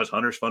think Travis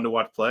Hunter's fun to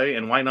watch play,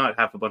 and why not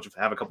have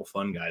a couple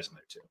fun guys in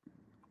there too?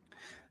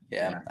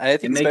 Yeah, I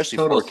think it makes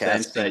total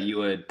sense that you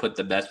would put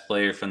the best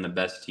player from the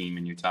best team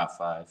in your top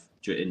 5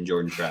 in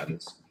Jordan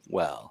Travis.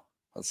 Well,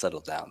 let's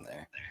settle down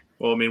there.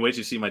 Well, I mean, wait till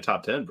you see my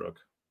top 10, Brooke.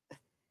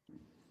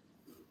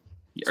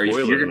 You're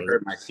going to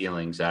hurt my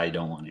feelings. I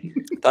don't want to hear.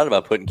 Thought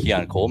about putting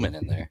Keon Coleman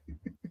in there.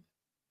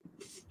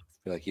 I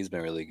feel like he's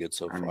been really good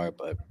so far,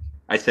 but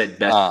I said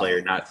best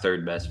player, not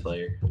third best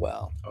player.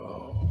 Well.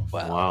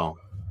 Wow.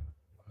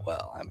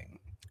 Well, I mean,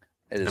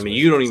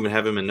 you don't even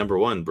have him in number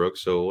 1, Brooke.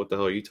 So what the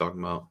hell are you talking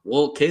about?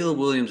 Well, Caleb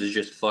Williams is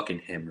just fucking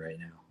him right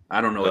now.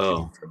 I don't know what you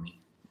want from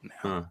me.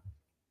 Huh.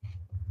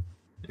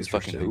 He's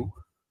fucking who?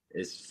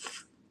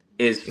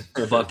 Is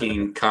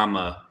fucking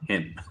comma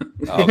him.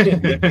 Oh,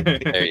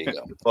 there you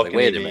go. Like,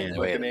 wait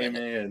a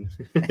minute.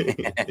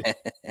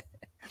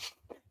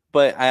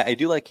 But I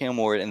do like Cam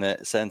Ward in the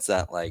sense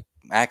that like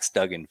Max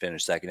Duggan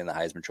finished second in the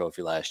Heisman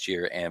Trophy last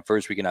year, and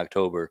first week in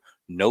October,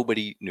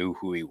 nobody knew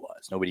who he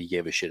was. Nobody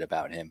gave a shit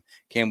about him.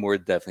 Cam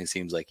Ward definitely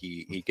seems like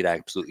he could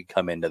absolutely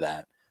come into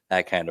that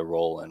kind of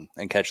role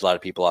and catch a lot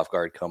of people off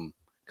guard come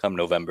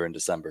November and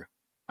December.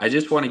 I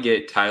just want to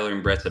get Tyler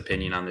and Brett's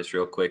opinion on this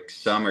real quick.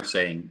 Some are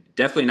saying,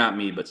 definitely not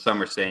me, but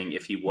some are saying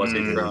if he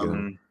wasn't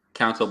from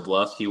Council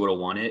Bluffs, he would have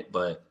won it.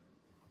 But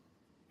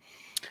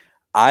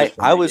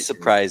I was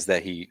surprised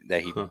that he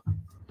did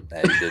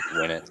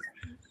win it.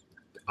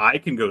 I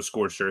can go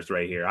scorched earth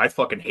right here. I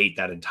fucking hate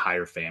that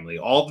entire family.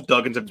 All the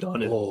Duggins have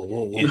done is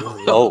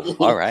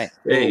all right.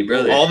 Hey,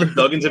 brother. All the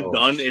Duggins have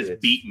done is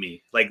beat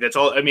me. Like that's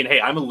all. I mean, hey,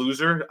 I'm a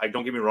loser.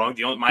 Don't get me wrong.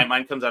 My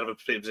mind comes out of a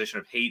position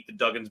of hate. The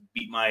Duggins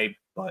beat my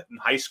butt in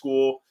high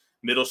school,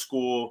 middle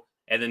school,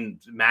 and then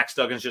Max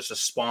Duggan's just a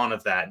spawn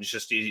of that. It's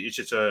just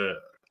a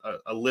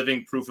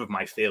living proof of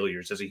my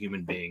failures as a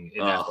human being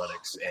in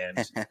athletics. And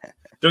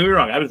don't get me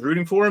wrong, I was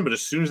rooting for him, but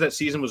as soon as that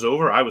season was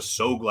over, I was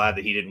so glad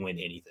that he didn't win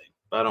anything.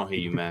 I don't hate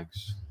you,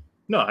 Max.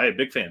 No, hey,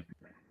 big fan.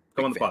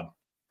 Come on the pod.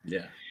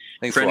 Yeah.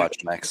 Thanks for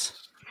watching,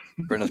 Max.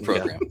 Friend of the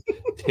program.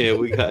 Yeah,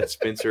 we got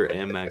Spencer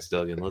and Max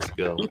Duggan. Let's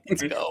go.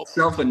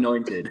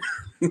 Self-anointed.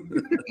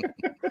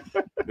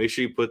 Make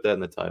sure you put that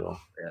in the title.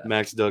 Yeah.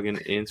 Max Duggan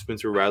and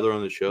Spencer Rattler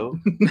on the show.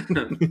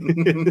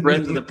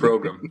 Friends of the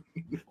program.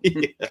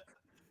 Yeah.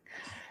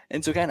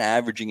 And so kind of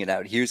averaging it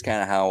out, here's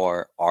kind of how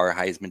our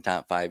Heisman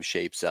top 5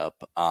 shapes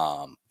up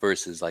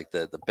versus like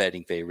the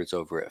betting favorites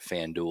over at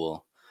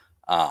FanDuel.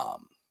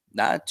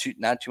 Not too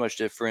much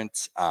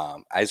difference.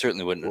 I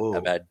certainly wouldn't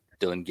have had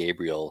Dylan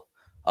Gabriel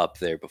up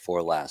there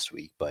before last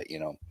week, but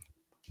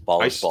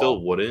ball I is still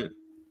ball. wouldn't.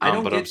 I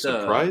don't but get I'm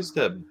surprised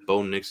that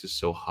Bo Nix is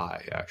so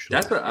high. Actually,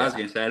 That's what I was Yeah.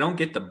 gonna say. I don't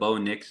get the Bo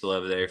Nix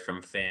love there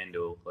from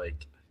FanDuel.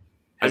 Like,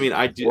 I mean,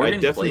 I do. I Oregon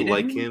definitely played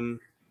like anyone? him.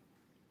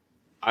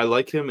 I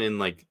like him in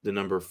like the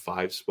number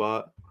 5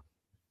 spot.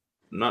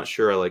 I'm not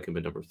sure I like him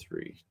at number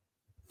 3.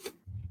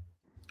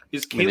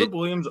 Is Caleb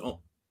Williams?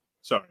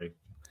 Sorry.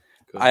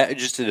 I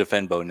just to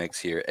defend Bo Nix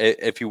here.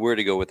 If you were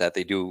to go with that,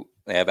 they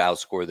have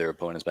outscored their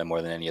opponents by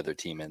more than any other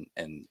team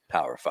in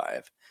Power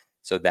 5.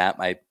 So that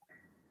might.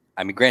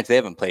 I mean, granted, they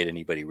haven't played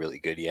anybody really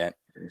good yet,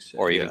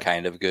 or even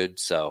kind of good.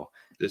 So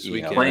this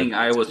weekend, playing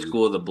Iowa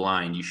School of the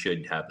Blind, you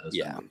should have those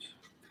numbers.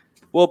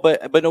 Well,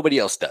 but nobody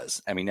else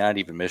does. I mean, not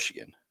even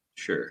Michigan.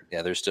 Sure.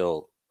 Yeah, they're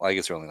still. Well, I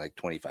guess they're only like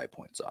 25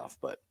 points off,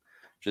 but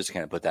just to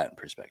kind of put that in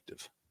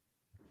perspective.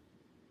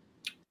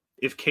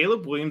 If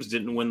Caleb Williams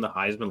didn't win the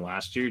Heisman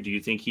last year, do you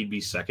think he'd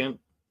be second?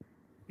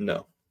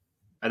 No.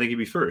 I think he'd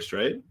be first,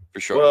 right? For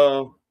sure.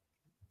 Well,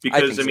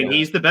 because I mean,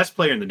 he's the best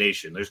player in the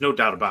nation. There's no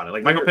doubt about it.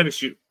 Like Michael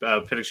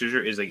Penix Jr.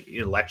 is like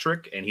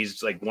electric, and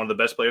he's like one of the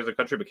best players in the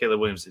country. But Caleb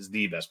Williams is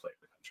the best player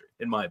in the country,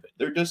 in my opinion.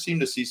 There does seem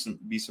to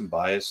be some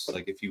bias.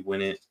 Like if you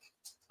win it,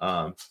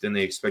 then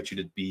they expect you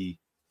to be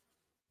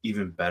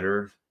even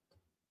better.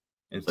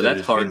 But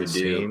that's hard to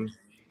do.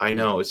 I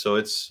know. So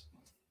it's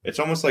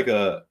almost like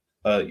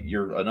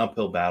you're an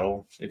uphill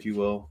battle, if you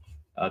will,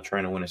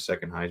 trying to win a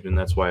second Heisman.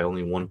 That's why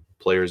only one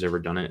player has ever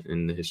done it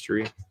in the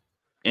history.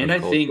 And I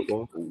think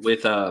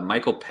with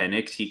Michael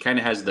Penix, he kind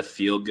of has the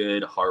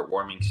feel-good,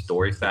 heartwarming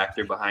story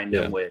factor behind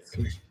him with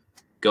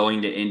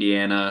going to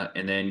Indiana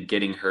and then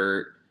getting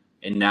hurt.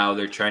 And now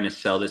they're trying to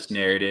sell this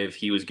narrative.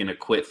 He was going to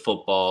quit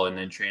football and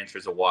then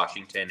transfers to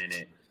Washington, and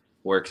it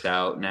works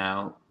out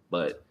now.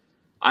 But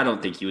I don't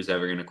think he was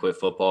ever going to quit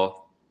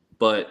football.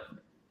 But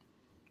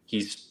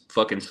he's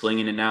fucking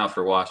slinging it now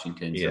for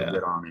Washington. So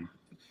good on him.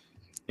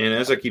 And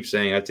as I keep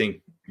saying, I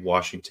think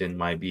Washington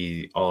might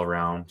be all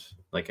around,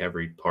 like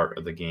every part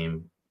of the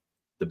game,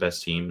 the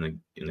best team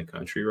in the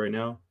country right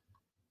now.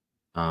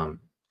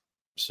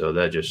 So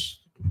that just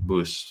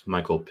boosts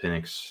Michael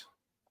Penix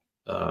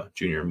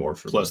Jr. more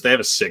for Plus, they have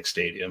a sick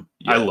stadium.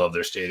 Yeah. I love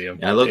their stadium.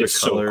 Yeah, I love their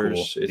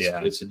colors. So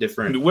cool. It's a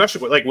different.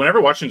 Like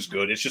whenever Washington's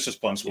good, it's just a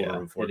fun school to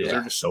root for.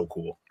 They're just so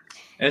cool.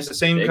 And it's the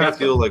same kind of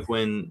feel like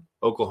when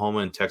Oklahoma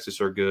and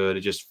Texas are good.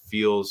 It just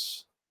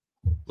feels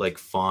like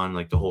fun.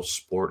 Like the whole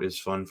sport is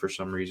fun for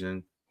some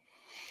reason.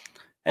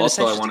 And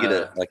also, I want to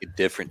get a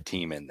different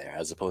team in there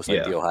as opposed to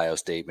like the Ohio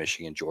State,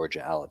 Michigan,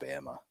 Georgia,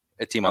 Alabama.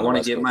 A team on the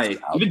West Coast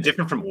even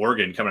different from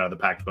Oregon coming out of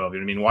the Pac-12. You know what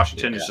I mean?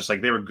 Washington is just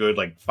like they were good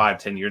like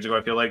 5-10 years ago.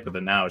 I feel like, but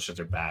then now it's just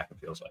they're back. It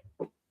feels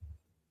like.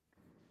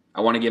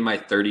 I want to get my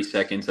 30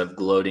 seconds of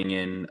gloating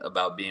in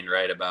about being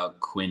right about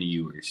Quinn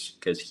Ewers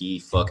because he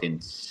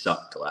fucking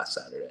sucked last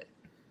Saturday.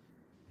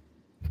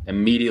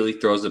 Immediately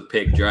throws a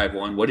pick, drive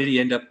one. What did he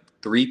end up?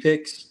 3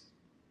 picks?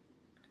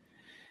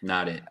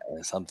 Not it.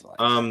 Something like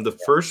that. The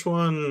first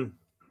one, I'm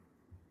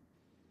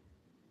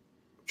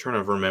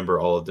trying to remember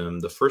all of them.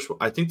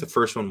 I think the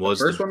first one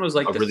was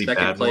like the really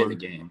second play of the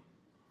game.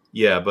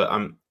 Yeah, but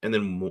and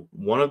then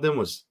one of them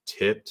was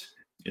tipped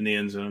in the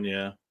end zone.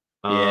 Yeah.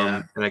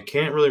 And I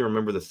can't really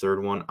remember the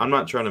third one. I'm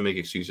not trying to make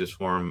excuses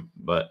for him,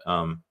 but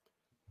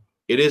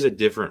it is a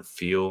different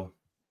feel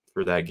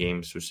for that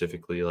game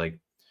specifically. Like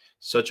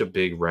such a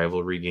big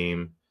rivalry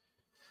game.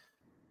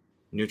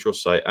 Neutral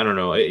site. I don't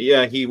know.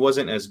 Yeah, he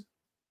wasn't as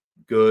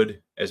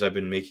good as I've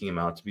been making him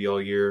out to be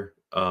all year.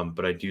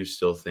 But I do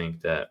still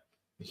think that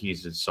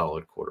he's a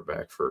solid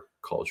quarterback for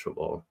college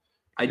football.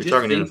 You're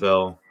talking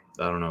NFL,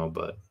 I don't know,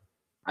 but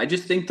I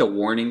just think the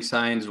warning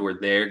signs were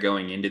there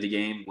going into the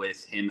game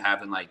with him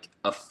having like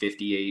a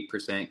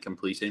 58%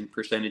 completion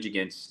percentage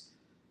against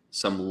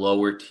some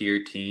lower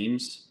tier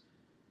teams.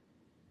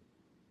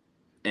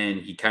 And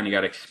he kind of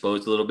got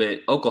exposed a little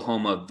bit.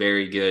 Oklahoma,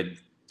 very good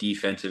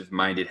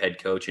defensive-minded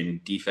head coach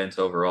and defense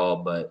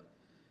overall, but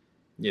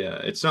yeah,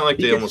 it's not like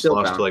they almost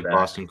lost to like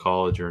Boston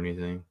College or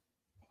anything.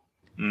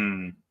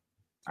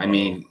 I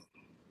mean,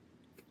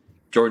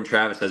 Jordan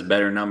Travis has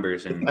better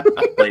numbers and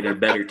played a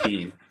better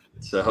team.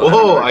 So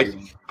whoa,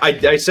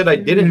 I said I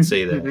didn't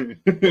say that.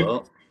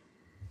 Well,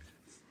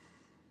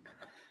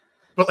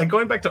 but like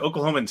going back to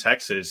Oklahoma and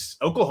Texas,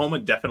 Oklahoma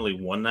definitely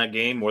won that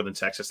game more than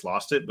Texas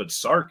lost it. But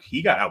Sark,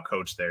 he got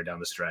outcoached there down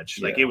the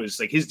stretch. Like it was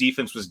like his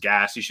defense was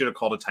gassed. He should have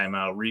called a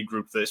timeout,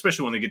 regrouped,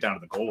 especially when they get down to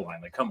the goal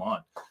line. Like, come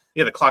on,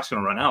 the clock's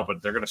going to run out,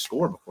 but they're going to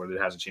score before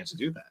it has a chance to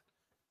do that.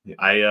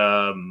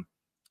 Yeah.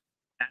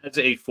 As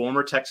a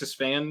former Texas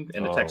fan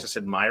and a Texas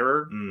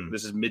admirer,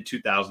 this is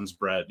mid-2000s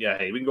Brett. Yeah,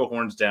 hey, we can go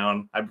horns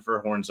down. I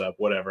prefer horns up,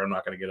 whatever. I'm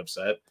not going to get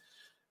upset.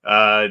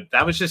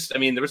 That was just, I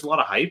mean, there was a lot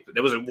of hype.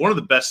 It was one of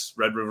the best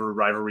Red River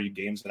rivalry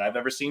games that I've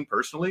ever seen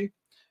personally.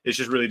 It's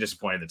just really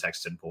disappointing that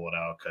Texas didn't pull it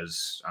out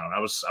because, I don't know, I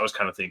was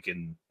kind of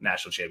thinking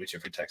national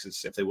championship for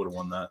Texas if they would have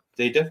won that.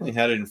 They definitely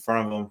had it in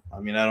front of them.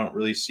 I mean, I don't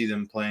really see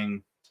them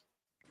playing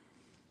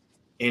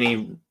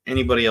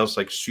anybody else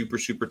like super,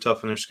 super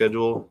tough in their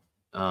schedule.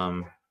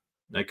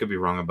 I could be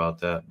wrong about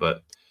that,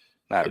 but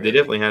they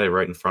definitely had it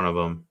right in front of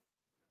them.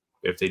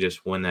 if they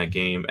just win that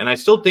game. And I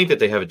still think that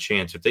they have a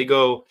chance if they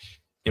go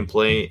and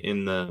play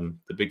in the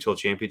Big 12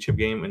 championship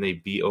game and they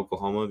beat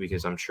Oklahoma,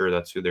 because I'm sure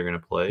that's who they're going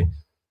to play.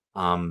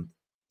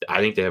 I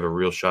think they have a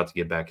real shot to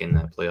get back in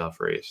that playoff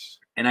race.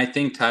 And I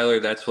think, Tyler,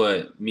 that's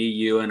what me,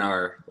 you, and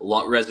our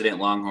resident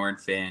Longhorn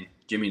fan,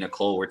 Jimmy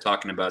Nicole, were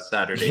talking about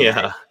Saturday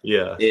night.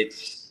 Yeah.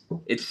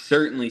 It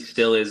certainly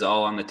still is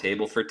all on the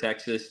table for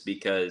Texas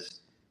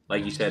because,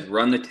 like you said,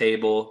 run the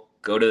table,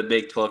 go to the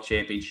Big 12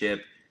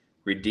 championship,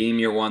 redeem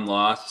your one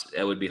loss.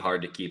 It would be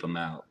hard to keep them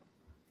out.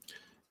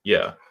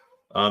 Yeah.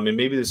 And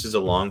maybe this is a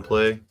long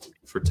play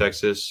for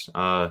Texas.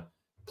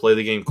 Play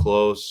the game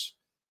close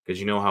because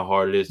you know how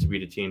hard it is to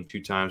beat a team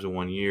 2 times in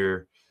 1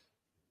 year.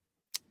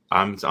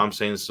 I'm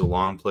saying this is a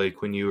long play.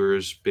 Quinn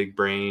Ewers, big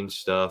brain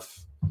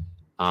stuff.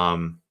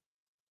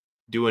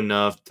 Do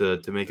enough to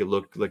make it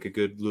look like a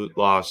good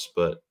loss,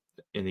 but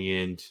in the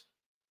end,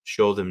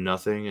 show them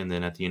nothing, and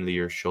then at the end of the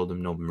year, show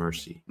them no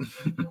mercy.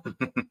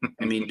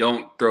 I mean,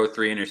 don't throw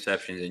 3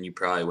 interceptions, and you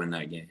probably win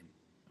that game.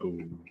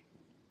 Ooh.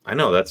 I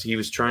know he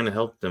was trying to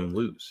help them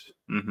lose.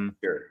 Mm-hmm.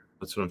 Sure,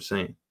 that's what I'm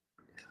saying.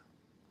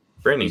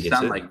 Brandon you gets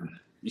sound it.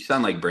 You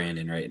sound like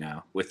Brandon right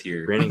now with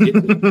your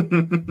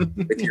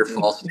with your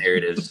false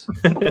narratives.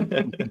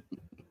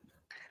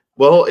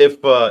 Well, if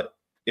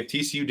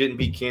TCU didn't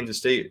beat Kansas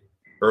State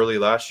early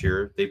last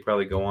year, they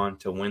probably go on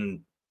to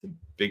win the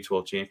Big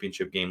 12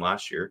 championship game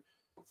last year.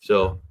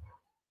 So,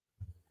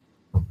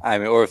 I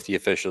mean, or if the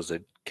officials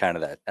had counted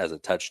that as a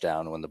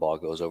touchdown when the ball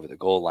goes over the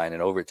goal line in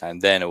overtime,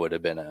 then it would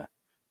have been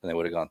they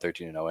would have gone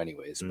 13-0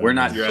 anyways. We're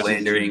not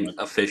slandering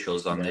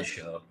officials on this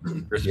show.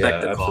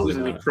 Respect the call. This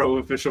is a pro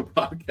official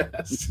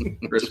podcast.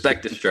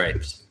 Respect the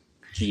stripes.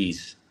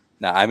 Jeez.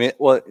 No, I mean,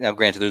 well, now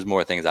granted, there's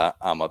more things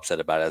I'm upset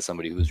about as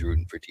somebody who's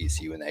rooting for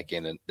TCU in that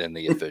game than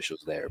the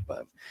officials there,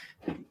 but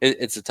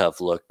it's a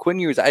tough look. Quinn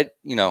Ewers, I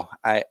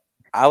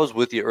was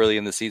with you early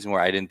in the season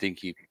where I didn't think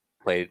he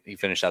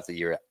finished out the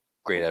year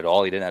great at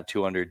all. He didn't have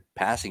 200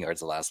 passing yards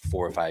the last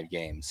 4 or 5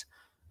 games.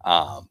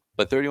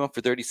 But 31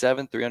 for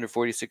 37,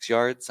 346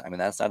 yards. I mean,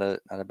 that's not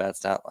a bad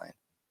stat line.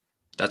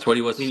 That's what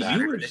he was.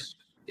 Ewers,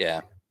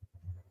 yeah.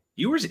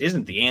 Ewers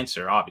isn't the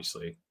answer,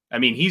 obviously. I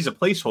mean, he's a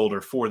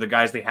placeholder for the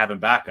guys they have in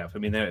backup. I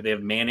mean, they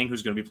have Manning,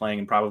 who's going to be playing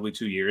in probably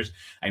 2 years.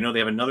 I know they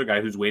have another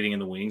guy who's waiting in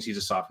the wings. He's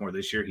a sophomore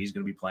this year. He's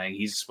going to be playing.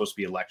 He's supposed to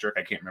be electric.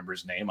 I can't remember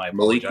his name. I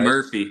apologize. Malik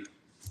Murphy.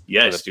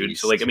 Yes, dude.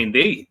 So, I mean,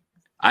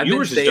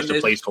 Ewers is just a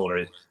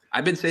placeholder.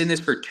 I've been saying this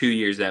for 2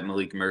 years that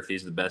Malik Murphy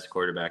is the best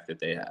quarterback that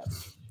they have.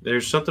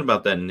 There's something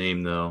about that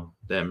name, though,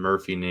 that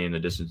Murphy name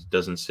that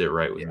doesn't sit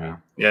right with me.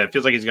 Yeah, it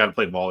feels like he's got to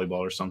play volleyball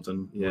or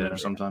something. Yeah,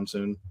 sometime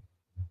soon.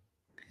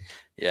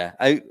 Yeah,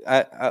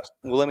 well,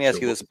 let me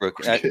ask you this, Brooke.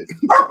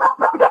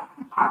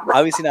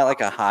 Obviously, not like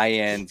a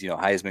high-end,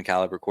 Heisman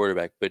caliber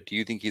quarterback, but do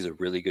you think he's a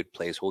really good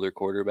placeholder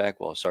quarterback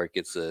while Sark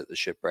gets the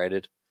ship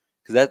righted?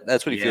 Because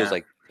that's what he feels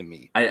like to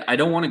me. I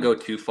don't want to go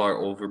too far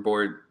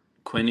overboard.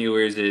 Quinn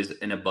Ewers is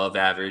an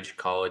above-average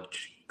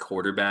college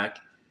quarterback.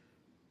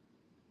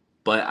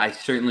 But I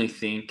certainly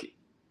think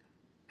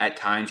at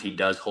times he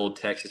does hold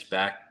Texas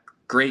back.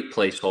 Great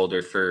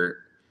placeholder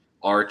for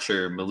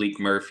Archer,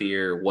 Malik Murphy,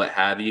 or what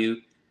have you.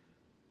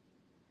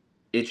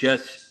 It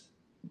just,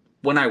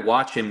 when I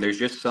watch him, there's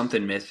just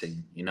something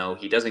missing.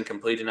 He doesn't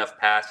complete enough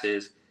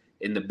passes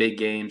in the big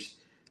games.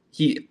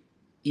 He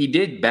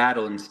did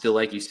battle and still,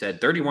 like you said,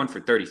 31 for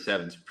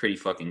 37 is pretty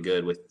fucking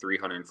good with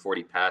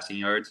 340 passing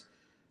yards.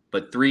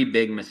 But 3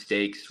 big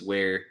mistakes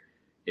where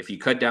if you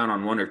cut down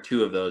on 1 or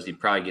 2 of those, he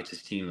probably gets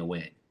his team the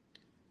win.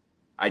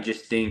 I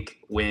just think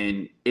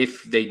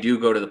if they do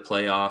go to the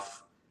playoff,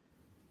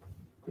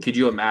 could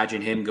you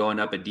imagine him going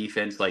up a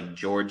defense like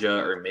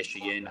Georgia or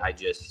Michigan? I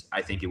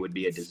think it would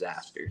be a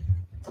disaster.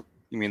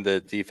 You mean the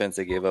defense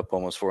that gave up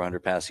almost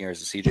 400 passing yards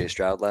to C.J.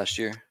 Stroud last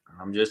year?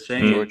 I'm just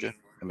saying. Georgia?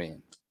 I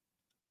mean,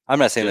 I'm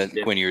not saying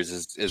that Quinn Ewers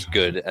is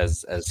good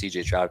as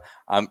C.J. Stroud.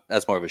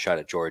 That's more of a shot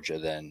at Georgia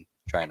than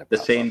trying to. The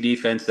same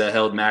defense that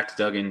held Max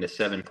Duggan to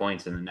 7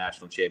 points in the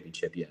national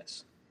championship,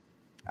 yes.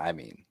 I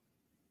mean,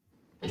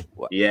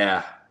 what?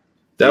 Yeah.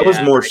 That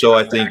was more so,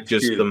 I think,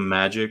 just the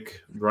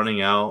magic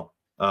running out.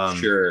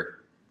 Sure.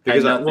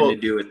 Because had nothing to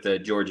do with the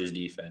Georgia's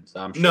defense.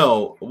 I'm sure.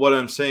 No, what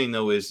I'm saying,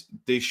 though, is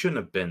they shouldn't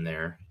have been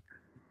there.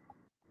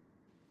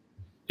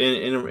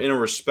 In a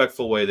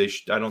respectful way,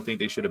 I don't think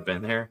they should have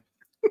been there.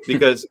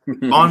 Because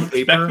on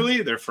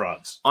paper, they're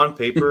frauds. On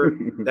paper,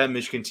 that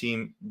Michigan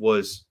team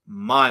was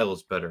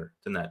miles better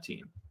than that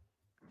team,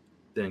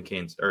 than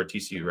Kansas or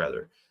TCU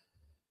rather.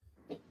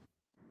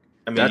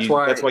 I mean,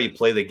 that's why you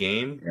play the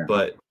game,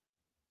 but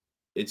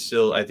it's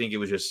still. I think it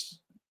was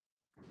just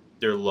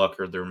their luck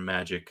or their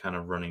magic kind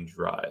of running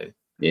dry.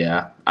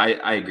 Yeah,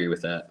 I agree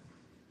with that.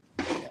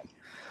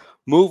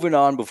 Moving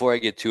on, before I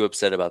get too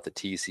upset about the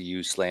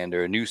TCU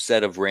slander, a new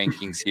set of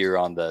rankings here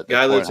on the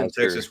Guy lives in Cornhusker.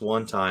 Texas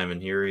one time,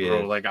 and here he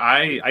Bro, is. like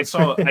I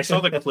saw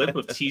the clip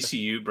of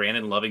TCU,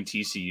 Brandon loving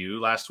TCU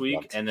last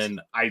week, and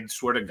then I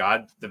swear to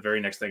God, the very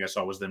next thing I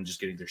saw was them just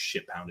getting their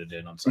shit pounded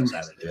in on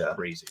Saturday. Yeah.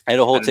 Crazy. I had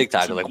a whole And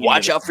TikTok some like, key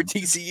watch minutes out for on-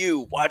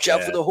 TCU, watch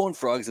out for the Horned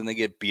Frogs, and they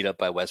get beat up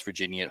by West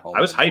Virginia at home.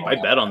 I was hype.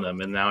 I bet on them,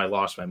 and now I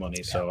lost my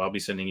money. So I'll be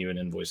sending you an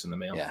invoice in the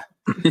mail. Yeah,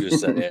 just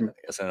send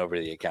over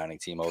to the accounting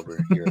team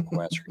over here at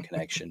Cornhusker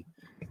Connection.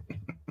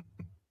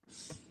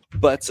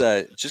 But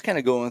just kind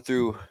of going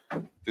through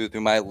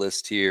my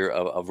list here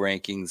of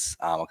rankings,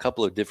 a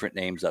couple of different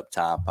names up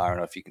top. I don't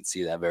know if you can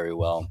see that very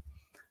well.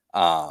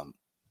 I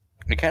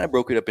kind of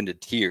broke it up into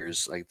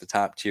tiers, like the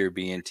top tier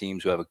being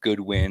teams who have a good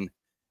win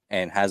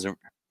and hasn't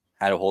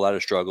had a whole lot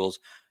of struggles.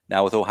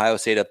 Now with Ohio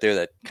State up there,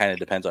 that kind of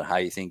depends on how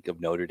you think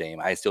of Notre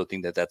Dame. I still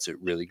think that that's a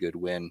really good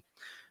win.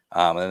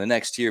 And then the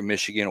next tier,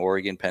 Michigan,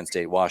 Oregon, Penn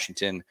State,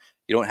 Washington.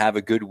 You don't have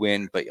a good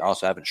win, but you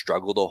also haven't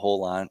struggled a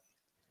whole lot.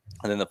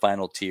 And then the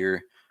final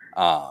tier,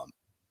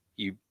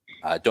 you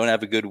don't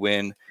have a good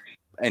win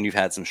and you've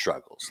had some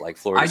struggles like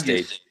Florida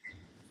State.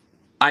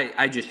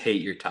 I just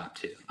hate your top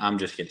two. I'm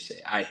just going to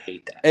say I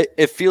hate that.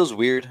 It feels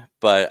weird,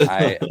 but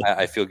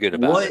I feel good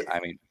about it. I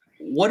mean,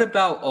 what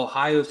about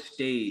Ohio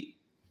State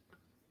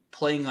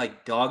playing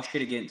like dog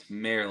shit against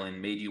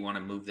Maryland made you want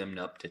to move them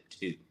up to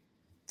 2?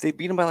 They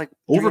beat them by like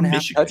Over 3.5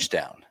 Michigan.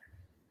 touchdown.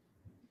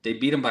 They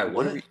beat them by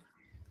what?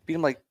 Beat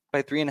them like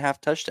by 3.5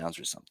 touchdowns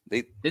or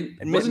something.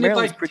 Wasn't it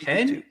by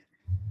 10?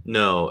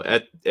 No,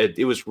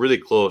 it was really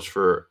close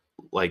for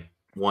like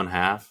one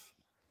half,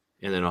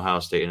 and then Ohio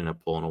State ended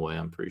up pulling away.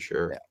 I'm pretty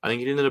sure. Yeah. I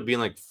think it ended up being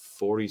like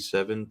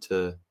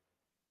 47-20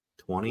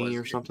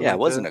 or something. Yeah, like it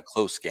wasn't that. a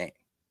close game.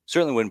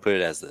 Certainly wouldn't put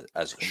it as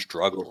a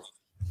struggle.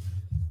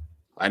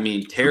 I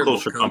mean, terrible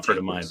close for comfort,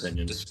 in my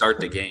opinion, to start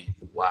the game.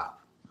 Wow.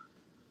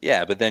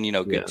 Yeah, but then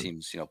good Yeah.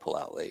 teams pull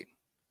out late.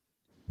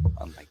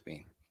 Unlike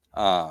me,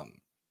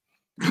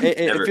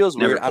 it feels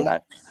weird. I'm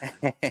not.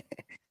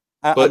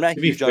 I'm not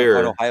to be huge on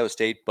fair- Ohio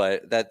State,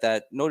 but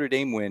that Notre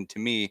Dame win to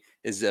me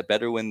is a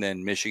better win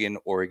than Michigan,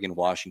 Oregon,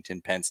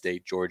 Washington, Penn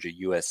State, Georgia,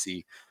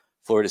 USC,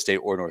 Florida State,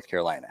 or North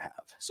Carolina have.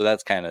 So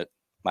that's kind of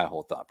my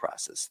whole thought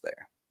process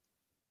there.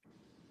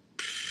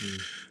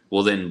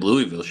 Well, then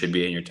Louisville should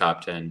be in your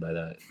top 10 by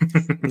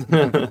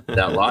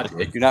that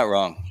logic. You're not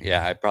wrong.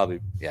 Yeah,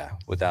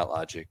 with that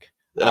logic.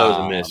 That was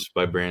a miss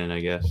by Brandon,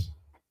 I guess.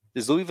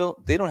 Is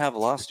Louisville? They don't have a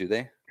loss, do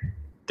they?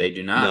 They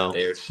do not. No.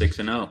 They are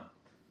 6-0.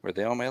 Were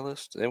they on my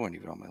list? They weren't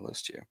even on my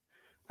list here.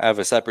 I have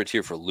a separate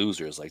tier for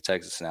losers like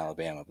Texas and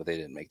Alabama, but they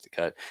didn't make the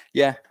cut.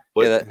 Yeah,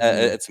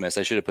 it's a miss.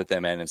 I should have put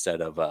them in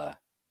instead of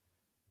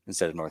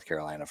North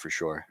Carolina for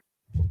sure.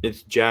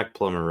 It's Jack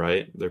Plummer,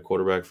 right? Their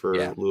quarterback for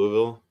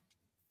Louisville.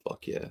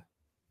 Fuck yeah.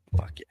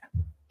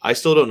 I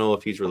still don't know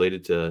if he's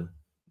related to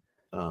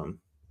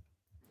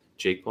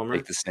Jake Plummer.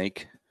 Like the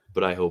snake.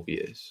 But I hope he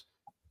is.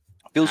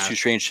 Feels too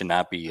strange to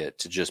not be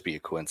to just be a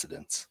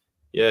coincidence.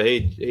 Yeah,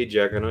 hey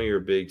Jack, I know you're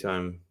a big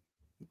time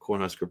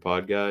Cornhusker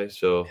pod guy,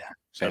 so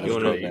if you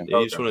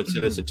just want to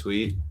send us a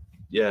tweet,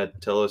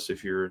 tell us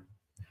if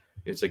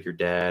it's like your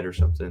dad or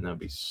something. That'd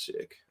be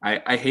sick.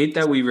 I hate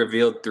that we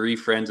revealed 3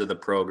 friends of the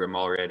program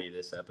already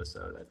this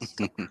episode. That's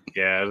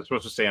Yeah, it's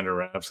supposed to stay under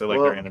wraps. They like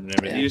their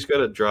anonymity. You just got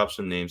to drop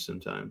some names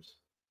sometimes.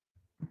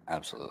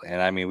 Absolutely,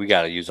 and I mean we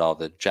got to use all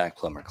the Jack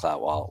Plummer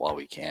clout while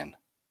we can.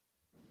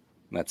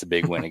 And that's a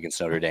big win against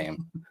Notre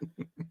Dame.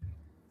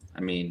 I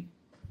mean,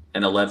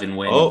 an 11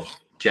 win. Oh,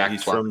 Jack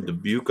he's Plummer. from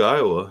Dubuque,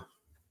 Iowa.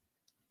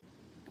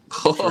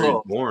 That's where he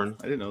was born.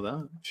 I didn't know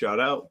that. Shout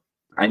out.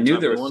 I knew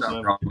there was One something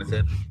time. wrong with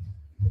it.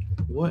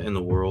 What in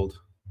the world?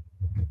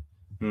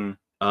 And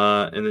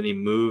then he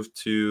moved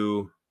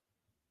to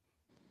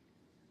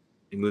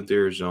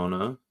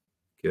Arizona.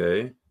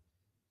 Okay.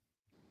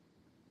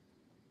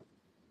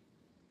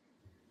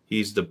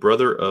 He's the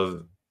brother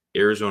of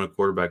Arizona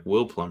quarterback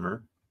Will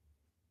Plummer.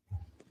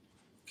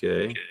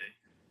 Okay.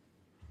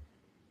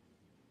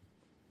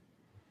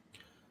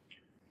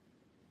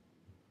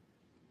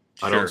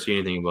 I don't see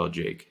anything about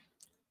Jake.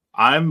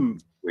 I'm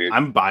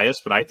Weird.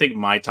 biased, but I think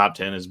my top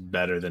 10 is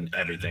better than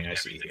everything I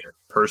see here.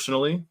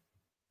 Personally,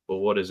 But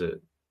what is it?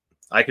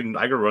 I can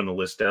run the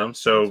list down. Let's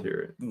So hear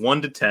it.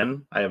 1 to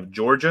 10, I have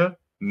Georgia,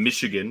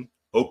 Michigan,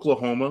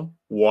 Oklahoma,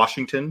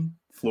 Washington,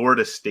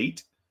 Florida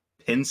State,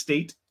 Penn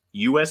State,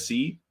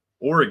 USC,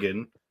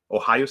 Oregon,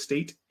 Ohio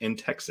State, and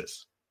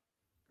Texas.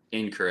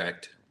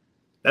 Incorrect.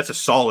 That's a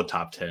solid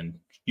top 10.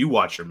 You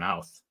watch your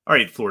mouth. All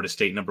right, Florida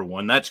State number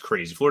 1. That's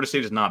crazy. Florida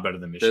State is not better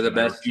than Michigan. They're the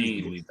best I refuse to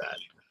team. believe that.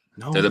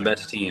 No, They're the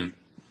best team.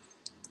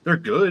 They're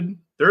good.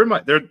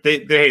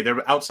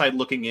 They're outside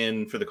looking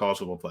in for the college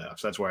football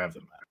playoffs. That's where I have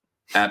them at.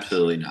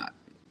 Absolutely not.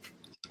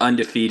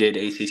 Undefeated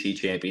ACC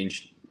champion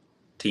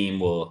team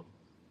will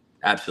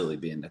absolutely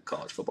be in the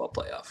college football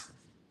playoff.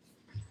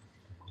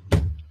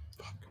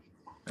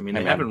 I mean,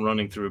 they have been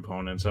running through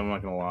opponents. I'm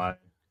not going to lie.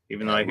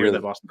 Even though I hear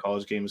that Boston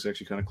College game is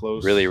actually kind of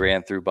close. Really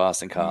ran through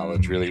Boston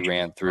College. Really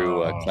ran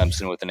through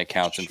Clemson with an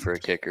accountant for a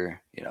kicker.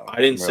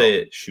 I didn't say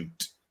it.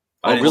 Shoot.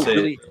 I didn't say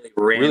really, it.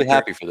 really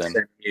happy for them.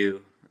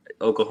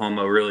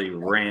 Oklahoma really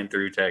ran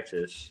through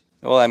Texas.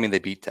 Well, I mean, they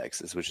beat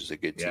Texas, which is a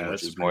good team, Yeah,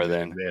 which that's is more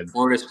than.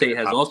 Florida State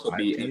has top also 5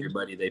 beat team?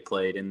 everybody they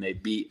played, and they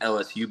beat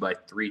LSU by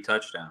 3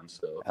 touchdowns.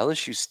 So,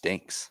 LSU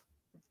stinks.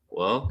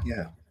 well,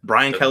 Yeah.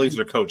 Brian Kelly's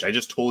their coach. I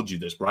just told you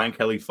this. Brian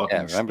Kelly fucking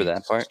remember that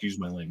stinks. part? Excuse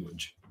my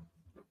language.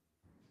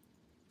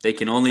 they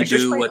can only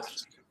do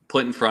what's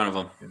put in front of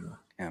them.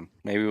 Yeah,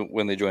 maybe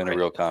when they join a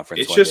real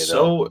conference, It's one just day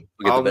they'll so get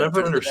the I'll benefit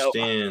never of the doubt.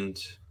 understand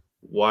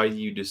why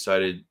you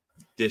decided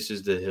this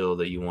is the hill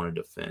that you want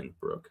to defend,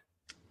 Brooke.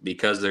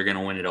 Because they're going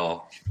to win it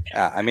all.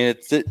 Yeah, I mean,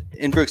 it's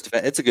in Brooks'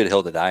 defense. It's a good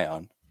hill to die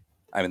on.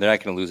 I mean, they're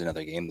not going to lose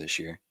another game this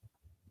year.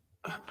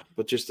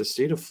 But just the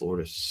state of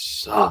Florida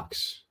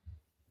sucks.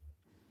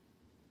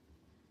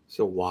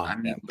 So why? I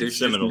mean, the there's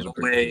just Seminoles no are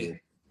pretty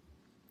way.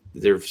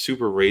 They're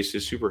super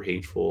racist, super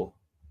hateful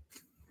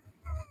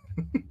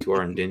to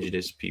our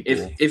indigenous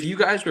people. If you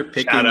guys were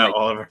picking Shout out like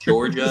Oliver.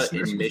 Georgia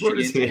and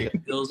Michigan Yeah.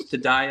 hills to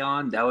die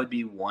on, that would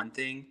be one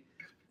thing.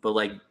 But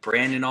like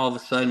Brandon, all of a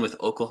sudden with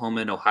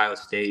Oklahoma and Ohio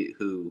State,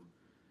 who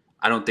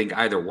I don't think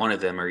either one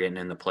of them are getting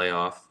in the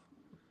playoff.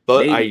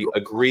 But Maybe. I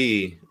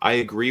agree. I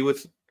agree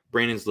with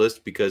Brandon's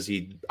list because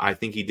I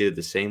think he did it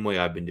the same way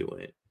I've been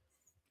doing it.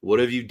 What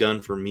have you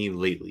done for me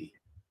lately?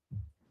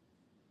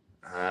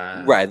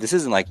 Right. This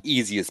isn't like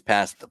easiest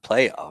path to the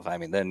playoff. I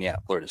mean, then,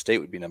 Florida State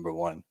would be number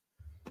one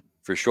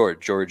for sure.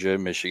 Georgia,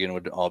 Michigan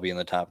would all be in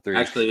the top 3.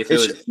 Actually, if it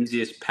was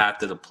easiest path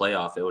to the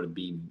playoff, it would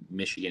be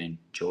Michigan and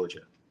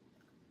Georgia.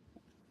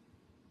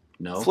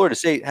 No? Florida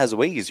State has a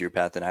way easier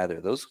path than either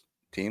of those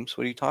teams.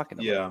 What are you talking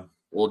about? Yeah.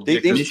 Well, They-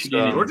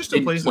 Michigan Georgia still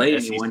didn't plays play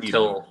in the anyone SEC,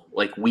 until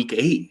like week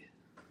 8.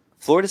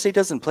 Florida State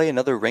doesn't play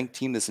another ranked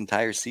team this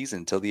entire season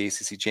until the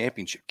ACC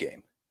championship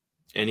game.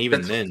 And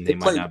even then, they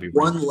might play not be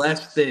one ranked.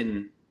 less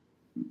than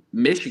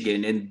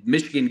Michigan, and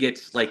Michigan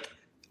gets like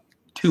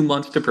 2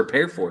 months to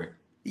prepare for it.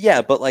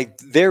 Yeah, but like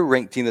their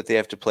ranked team that they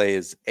have to play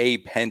is A,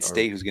 Penn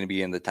State, who's going to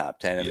be in the top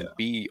 10, and then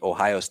B,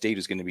 Ohio State,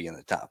 who's going to be in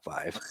the top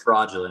 5.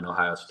 Fraudulent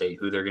Ohio State,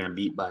 who they're going to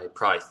beat by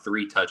probably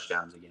 3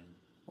 touchdowns again.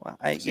 Well,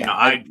 I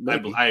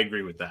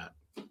agree with that.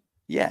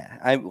 Yeah,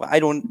 I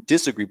don't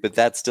disagree, but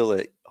that's still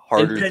a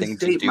harder And Penn thing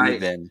State to do might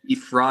than. be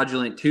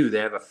fraudulent too. They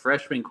have a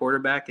freshman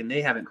quarterback, and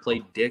they haven't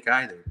played dick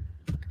either.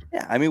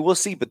 Yeah, I mean, we'll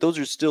see, but those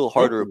are still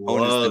harder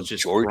opponents than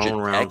just Georgia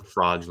thrown around Tech.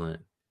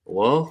 fraudulent.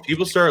 Well,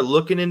 People start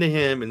looking into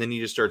him, and then you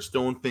just start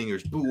throwing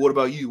fingers. Boo, what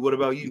about you? What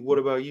about you? What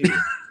about you?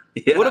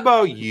 yeah. What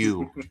about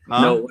you?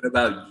 Huh? No, what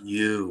about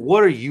you?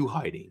 What are you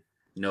hiding?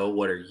 No,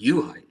 what are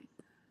you hiding?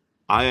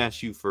 I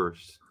asked you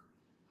first.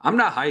 I'm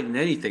not hiding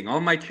anything.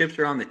 All my chips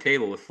are on the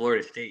table with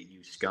Florida State, you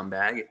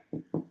scumbag.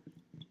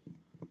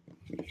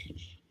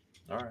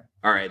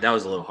 All right, that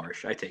was a little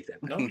harsh. I take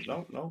that back.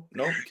 No.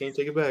 You can't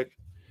take it back.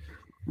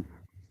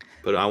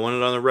 But I want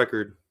it on the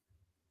record.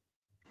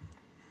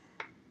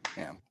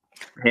 Yeah.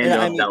 Hand up,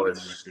 I mean-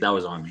 that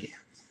was on me.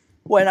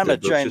 Well, and I'm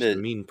That not trying Brooke's just to.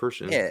 a mean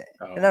person. Yeah,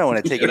 and I don't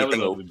want to take that was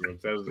anything. ugly,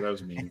 Brooke. That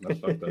was mean. That's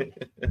fucked up.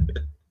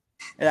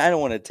 And I don't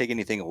want to take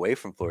anything away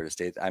from Florida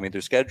State. I mean,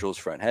 their schedule is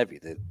front heavy.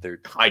 They're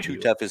two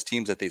toughest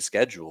teams that they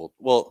scheduled.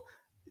 Well,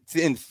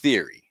 in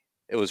theory,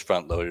 it was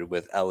front loaded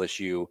with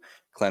LSU,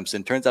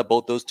 Clemson. Turns out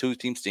both those two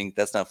teams stink.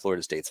 That's not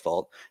Florida State's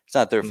fault. It's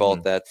not their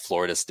fault that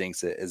Florida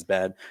stinks as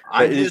bad.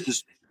 But it's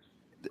just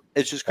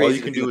All crazy.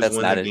 you can to think do is that's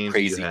win not the a games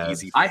crazy you have.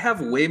 easy. I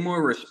have way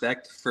more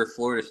respect for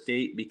Florida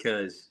State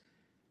because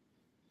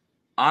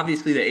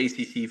obviously the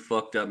ACC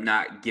fucked up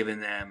not giving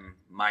them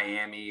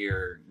Miami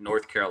or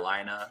North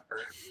Carolina.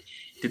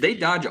 Did they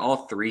dodge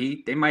all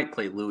 3? They might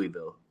play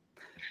Louisville.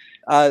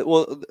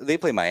 Well, they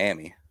play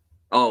Miami.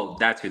 Oh,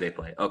 that's who they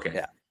play. Okay.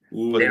 Yeah.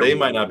 But they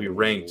might not be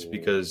ranked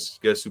because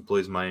guess who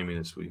plays Miami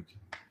this week?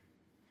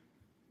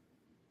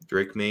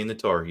 Drake May and the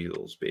Tar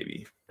Heels,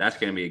 baby. That's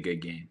going to be a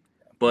good game.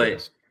 But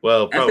Yes.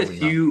 Well, probably not.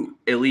 FSU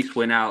at least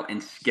went out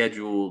and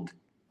scheduled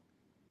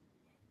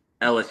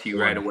LSU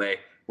right away,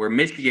 where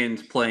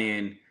Michigan's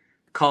playing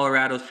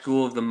Colorado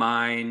School of the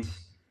Mines,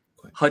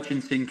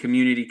 Hutchinson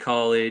Community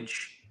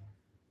College,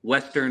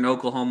 Western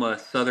Oklahoma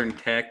Southern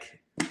Tech.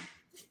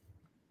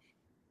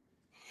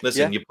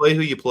 Listen, you play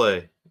who you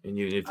play, and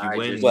if you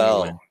win, you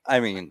win. I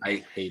mean,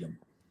 I hate them.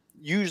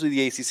 usually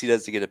the ACC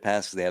doesn't get a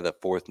pass because they have the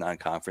 4th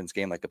non-conference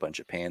game, like a bunch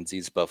of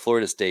pansies. But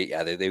Florida State,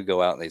 they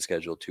go out and they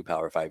schedule 2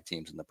 Power 5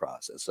 teams in the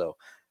process. So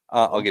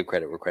I'll give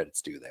credit where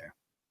credit's due there.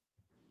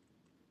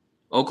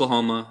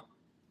 Oklahoma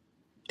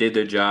did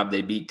their job.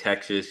 They beat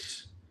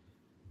Texas.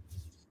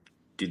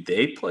 Did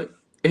they play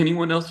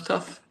anyone else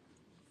tough?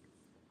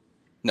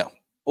 No.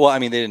 Well, I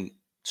mean, they didn't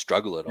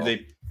struggle at all.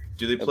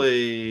 Do they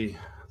play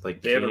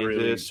like They have a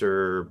Kansas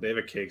or They have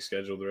a cake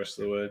schedule the rest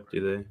of the way.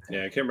 do they?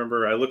 Yeah, I can't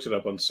remember. I looked it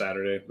up on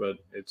Saturday, but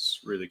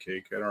it's really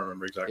cake. I don't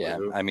remember exactly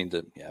who. I mean,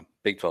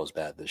 Big 12's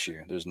bad this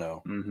year. There's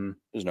no.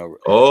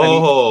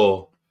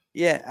 Oh,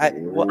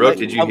 Brooke,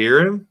 did you hear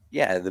him?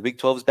 Yeah, the Big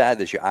 12's bad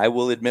this year. I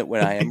will admit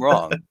when I am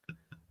wrong,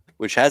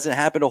 which hasn't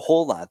happened a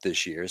whole lot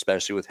this year,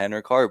 especially with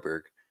Henrik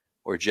Harburg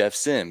or Jeff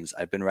Sims.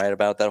 I've been right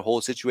about that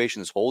whole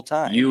situation this whole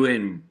time. You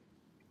and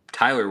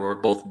Tyler were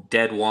both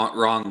dead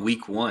wrong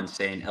week 1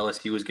 saying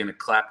LSU was going to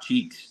clap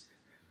cheeks.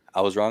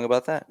 I was wrong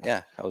about that.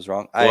 Yeah, I was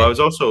wrong. Well, I was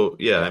also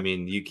I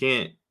mean, you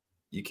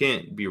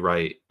can't be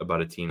right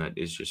about a team that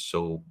is just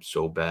so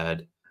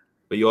bad,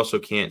 but you also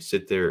can't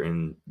sit there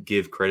and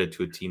give credit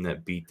to a team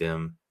that beat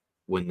them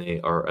when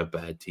they are a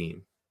bad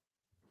team.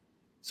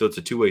 So it's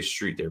a two-way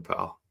street there,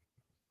 pal.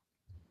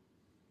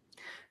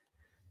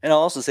 And I'll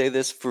also say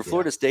this for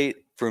Florida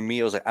State. For me,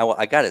 it was like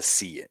I got to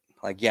see it.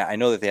 Like, yeah, I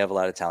know that they have a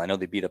lot of talent. I know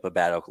they beat up a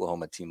bad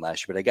Oklahoma team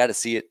last year, but I got to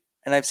see it,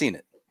 and I've seen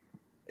it.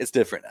 It's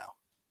different now.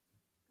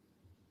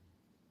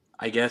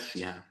 I guess,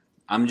 yeah.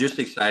 I'm just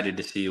excited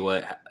to see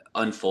what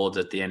unfolds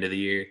at the end of the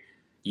year.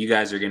 You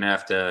guys are going to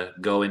have to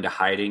go into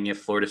hiding if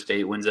Florida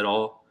State wins it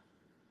all,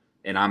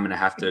 and I'm going to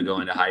have to go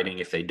into hiding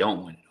if they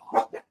don't win it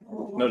all.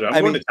 No, dude,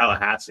 I'm going to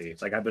Tallahassee.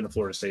 It's like I've been a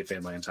Florida State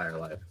fan my entire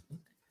life.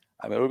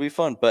 I mean, it'll be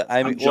fun, but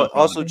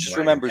also just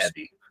remember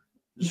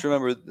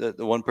the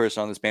one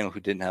person on this panel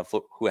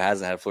who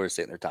hasn't had Florida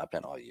State in their top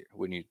 10 all year.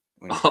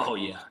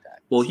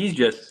 Well,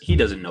 he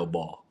doesn't know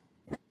ball.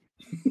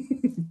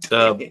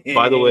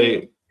 By the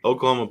way,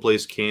 Oklahoma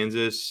plays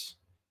Kansas.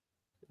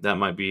 That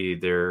might be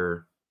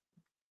their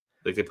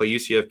they play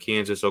UCF,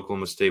 Kansas,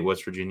 Oklahoma State,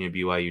 West Virginia,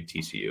 BYU,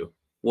 TCU.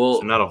 Well,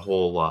 so not a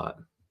whole lot.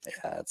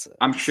 Yeah,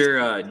 I'm sure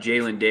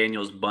Jalen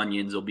Daniels'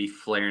 bunions will be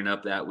flaring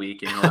up that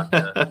week, and he'll have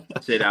to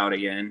sit out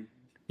again.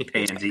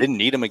 Pansy. Didn't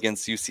need him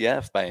against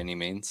UCF by any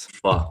means.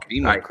 Fuck,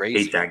 I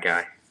hate that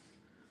guy.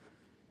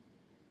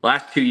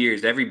 Last 2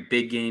 years, every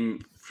big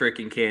game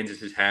freaking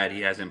Kansas has had,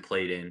 he hasn't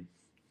played in.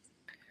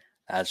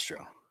 That's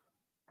true.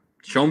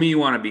 Show me you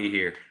want to be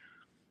here.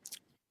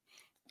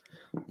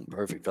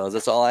 Perfect, fellas.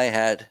 That's all I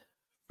had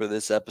for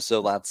this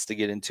episode. Lots to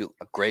get into.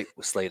 A great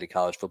slate of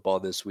college football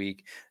this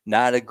week.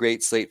 Not a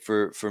great slate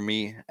for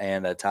me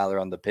and Tyler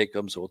on the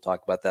pick'em, so we'll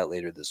talk about that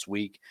later this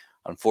week.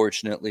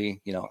 Unfortunately,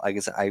 like I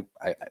said, I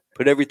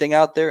put everything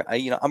out there.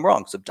 I'm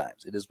wrong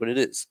sometimes. It is what it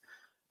is.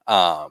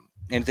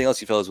 Anything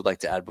else you fellas would like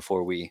to add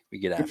before we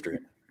get after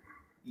it?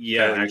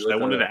 Yeah, actually, I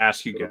wanted to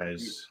ask you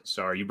guys.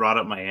 Sorry, you brought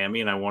up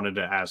Miami, and I wanted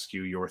to ask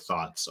you your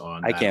thoughts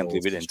on. I can't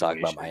believe we didn't talk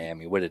about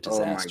Miami. What a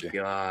disaster! Oh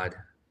my god,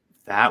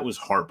 that was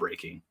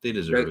heartbreaking. They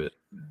deserve it.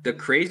 The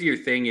crazier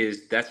thing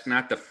is that's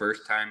not the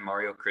first time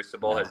Mario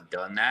Cristobal has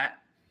done that,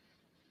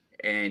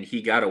 and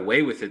he got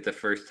away with it the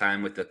first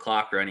time with the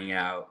clock running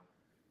out.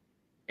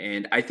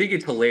 And I think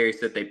it's hilarious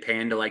that they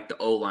pan to like the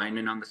O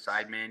lineman on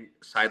the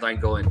sideline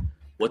going,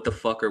 "What the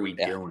fuck are we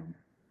doing?"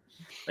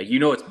 Like,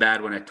 it's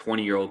bad when a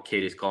 20-year-old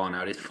kid is calling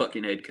out his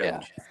fucking head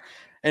coach. Yeah.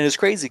 And it's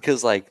crazy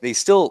because, they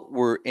still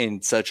were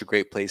in such a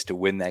great place to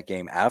win that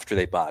game after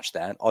they botched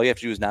that. All you have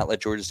to do is not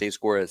let Georgia State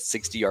score a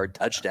 60-yard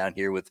touchdown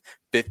here with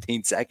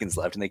 15 seconds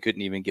left, and they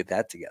couldn't even get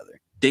that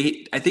together.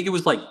 I think it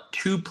was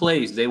 2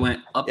 plays. They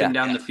went up and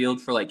down the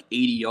field for 80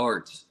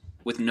 yards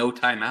with no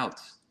timeouts.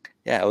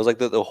 Yeah, it was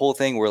the whole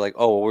thing where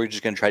we're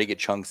just going to try to get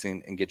chunks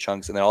and get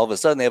chunks. And then all of a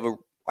sudden they have a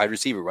wide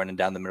receiver running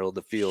down the middle of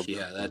the field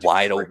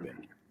wide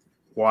open.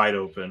 Wide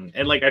open.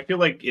 And I feel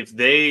like if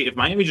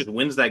Miami just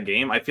wins that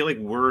game, I feel like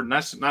we're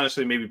not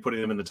necessarily maybe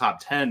putting them in the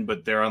top 10,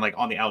 but they're on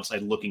the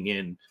outside looking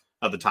in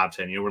of the top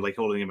 10. We're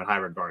holding them in high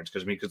regards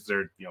because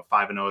they're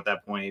 5-0 at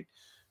that point.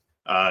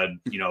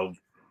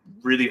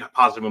 Really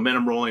positive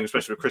momentum rolling,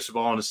 especially with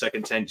Cristobal in his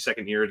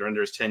second year or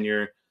under his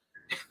tenure.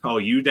 Oh,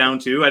 you down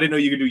too? I didn't know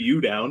you could do you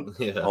down.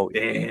 Yeah. Oh,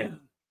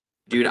 damn.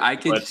 Dude, I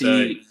could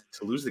see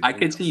to lose the game. I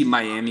could see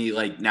Miami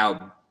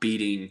now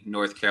beating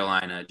North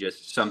Carolina,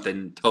 just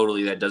something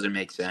totally that doesn't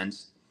make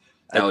sense.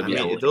 That would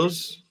be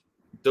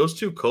those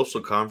two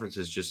coastal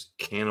conferences just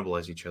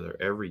cannibalize each other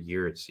every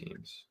year, it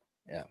seems.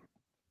 Yeah.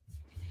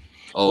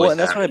 And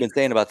that's what I've been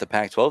saying about the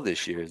Pac-12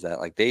 this year is that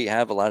they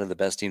have a lot of the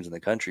best teams in the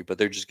country, but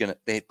they're just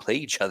they play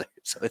each other.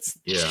 So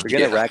they're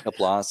gonna rack up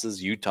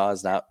losses.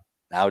 Utah's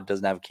now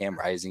doesn't have Cam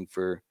Rising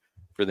for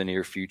the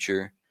near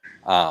future.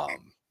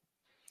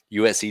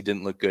 USC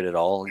didn't look good at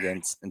all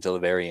until the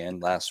very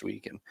end last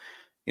week, and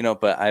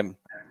but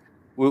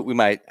we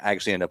might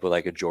actually end up with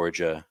a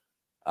Georgia,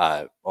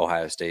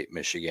 Ohio State,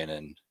 Michigan,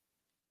 and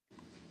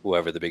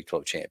whoever the Big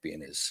 12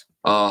 champion is.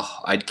 Oh,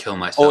 I'd kill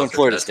myself. Oh, and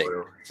Florida State.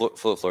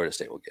 Florida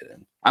State will get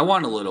in. I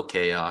want a little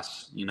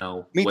chaos,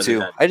 Me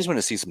too. I just want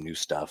to see some new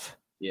stuff.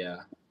 Yeah.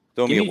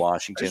 Throw me a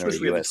Washington or a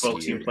USC.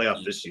 12-team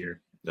playoff this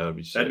year. That'd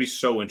be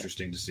so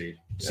interesting to see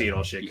it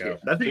all shake out.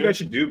 That's what you guys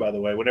should do, by the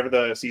way. Whenever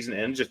the season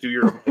ends, just do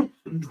your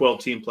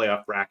 12-team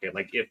playoff bracket.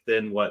 If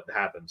then what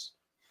happens.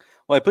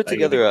 Well, I put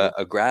together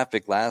a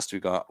graphic last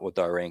week with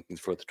our rankings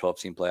for the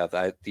 12-team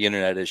playoff. The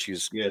internet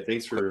issues. Yeah,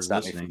 thanks for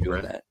stopped me from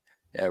doing that.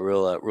 Yeah,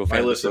 real. I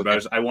listened,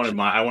 but I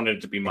wanted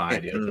it to be my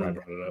idea. That's why I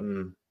brought it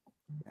up.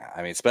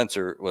 I mean,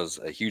 Spencer was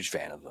a huge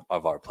fan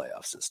of our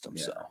playoff system.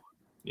 Yeah. So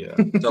yeah.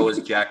 So was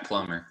Jack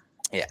Plummer.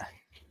 Yeah.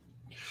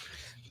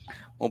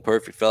 Well,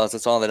 perfect, fellas.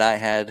 That's all that I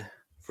had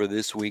for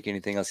this week.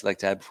 Anything else you'd like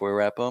to add before we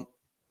wrap up?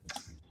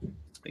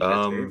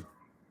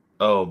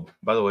 Oh,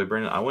 by the way,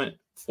 Brandon, I went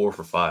 4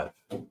 for 5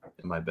 in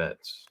my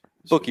bets.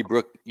 Bookie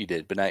Brook, you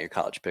did, but not your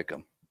college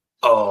pick'em.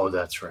 Oh,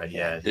 that's right.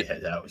 Yeah,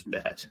 that was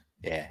bad.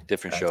 Yeah,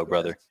 different show,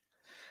 brother.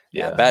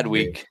 bad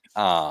week.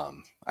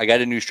 I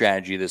got a new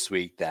strategy this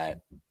week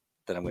that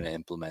I'm going to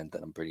implement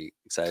that I'm pretty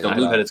excited about.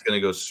 I bet it's going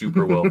to go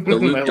super well. The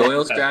Luke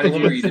Doyle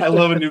strategy. I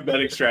love a new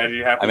betting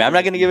strategy. I mean, I'm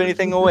not going to give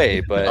anything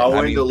away, but I'll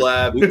win the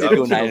lab. We did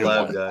go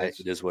 9-1. Guys.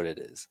 It is what it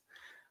is.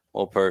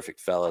 Well,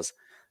 perfect, fellas.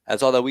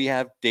 That's all that we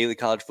have. Daily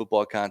college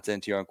football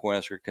content here on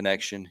Cornhusker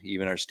Connection.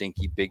 Even our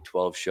stinky Big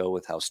 12 show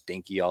with how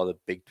stinky all the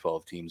Big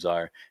 12 teams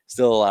are.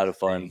 Still a lot of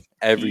fun.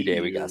 Every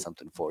day we got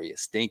something for you.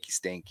 Stinky,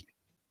 stinky.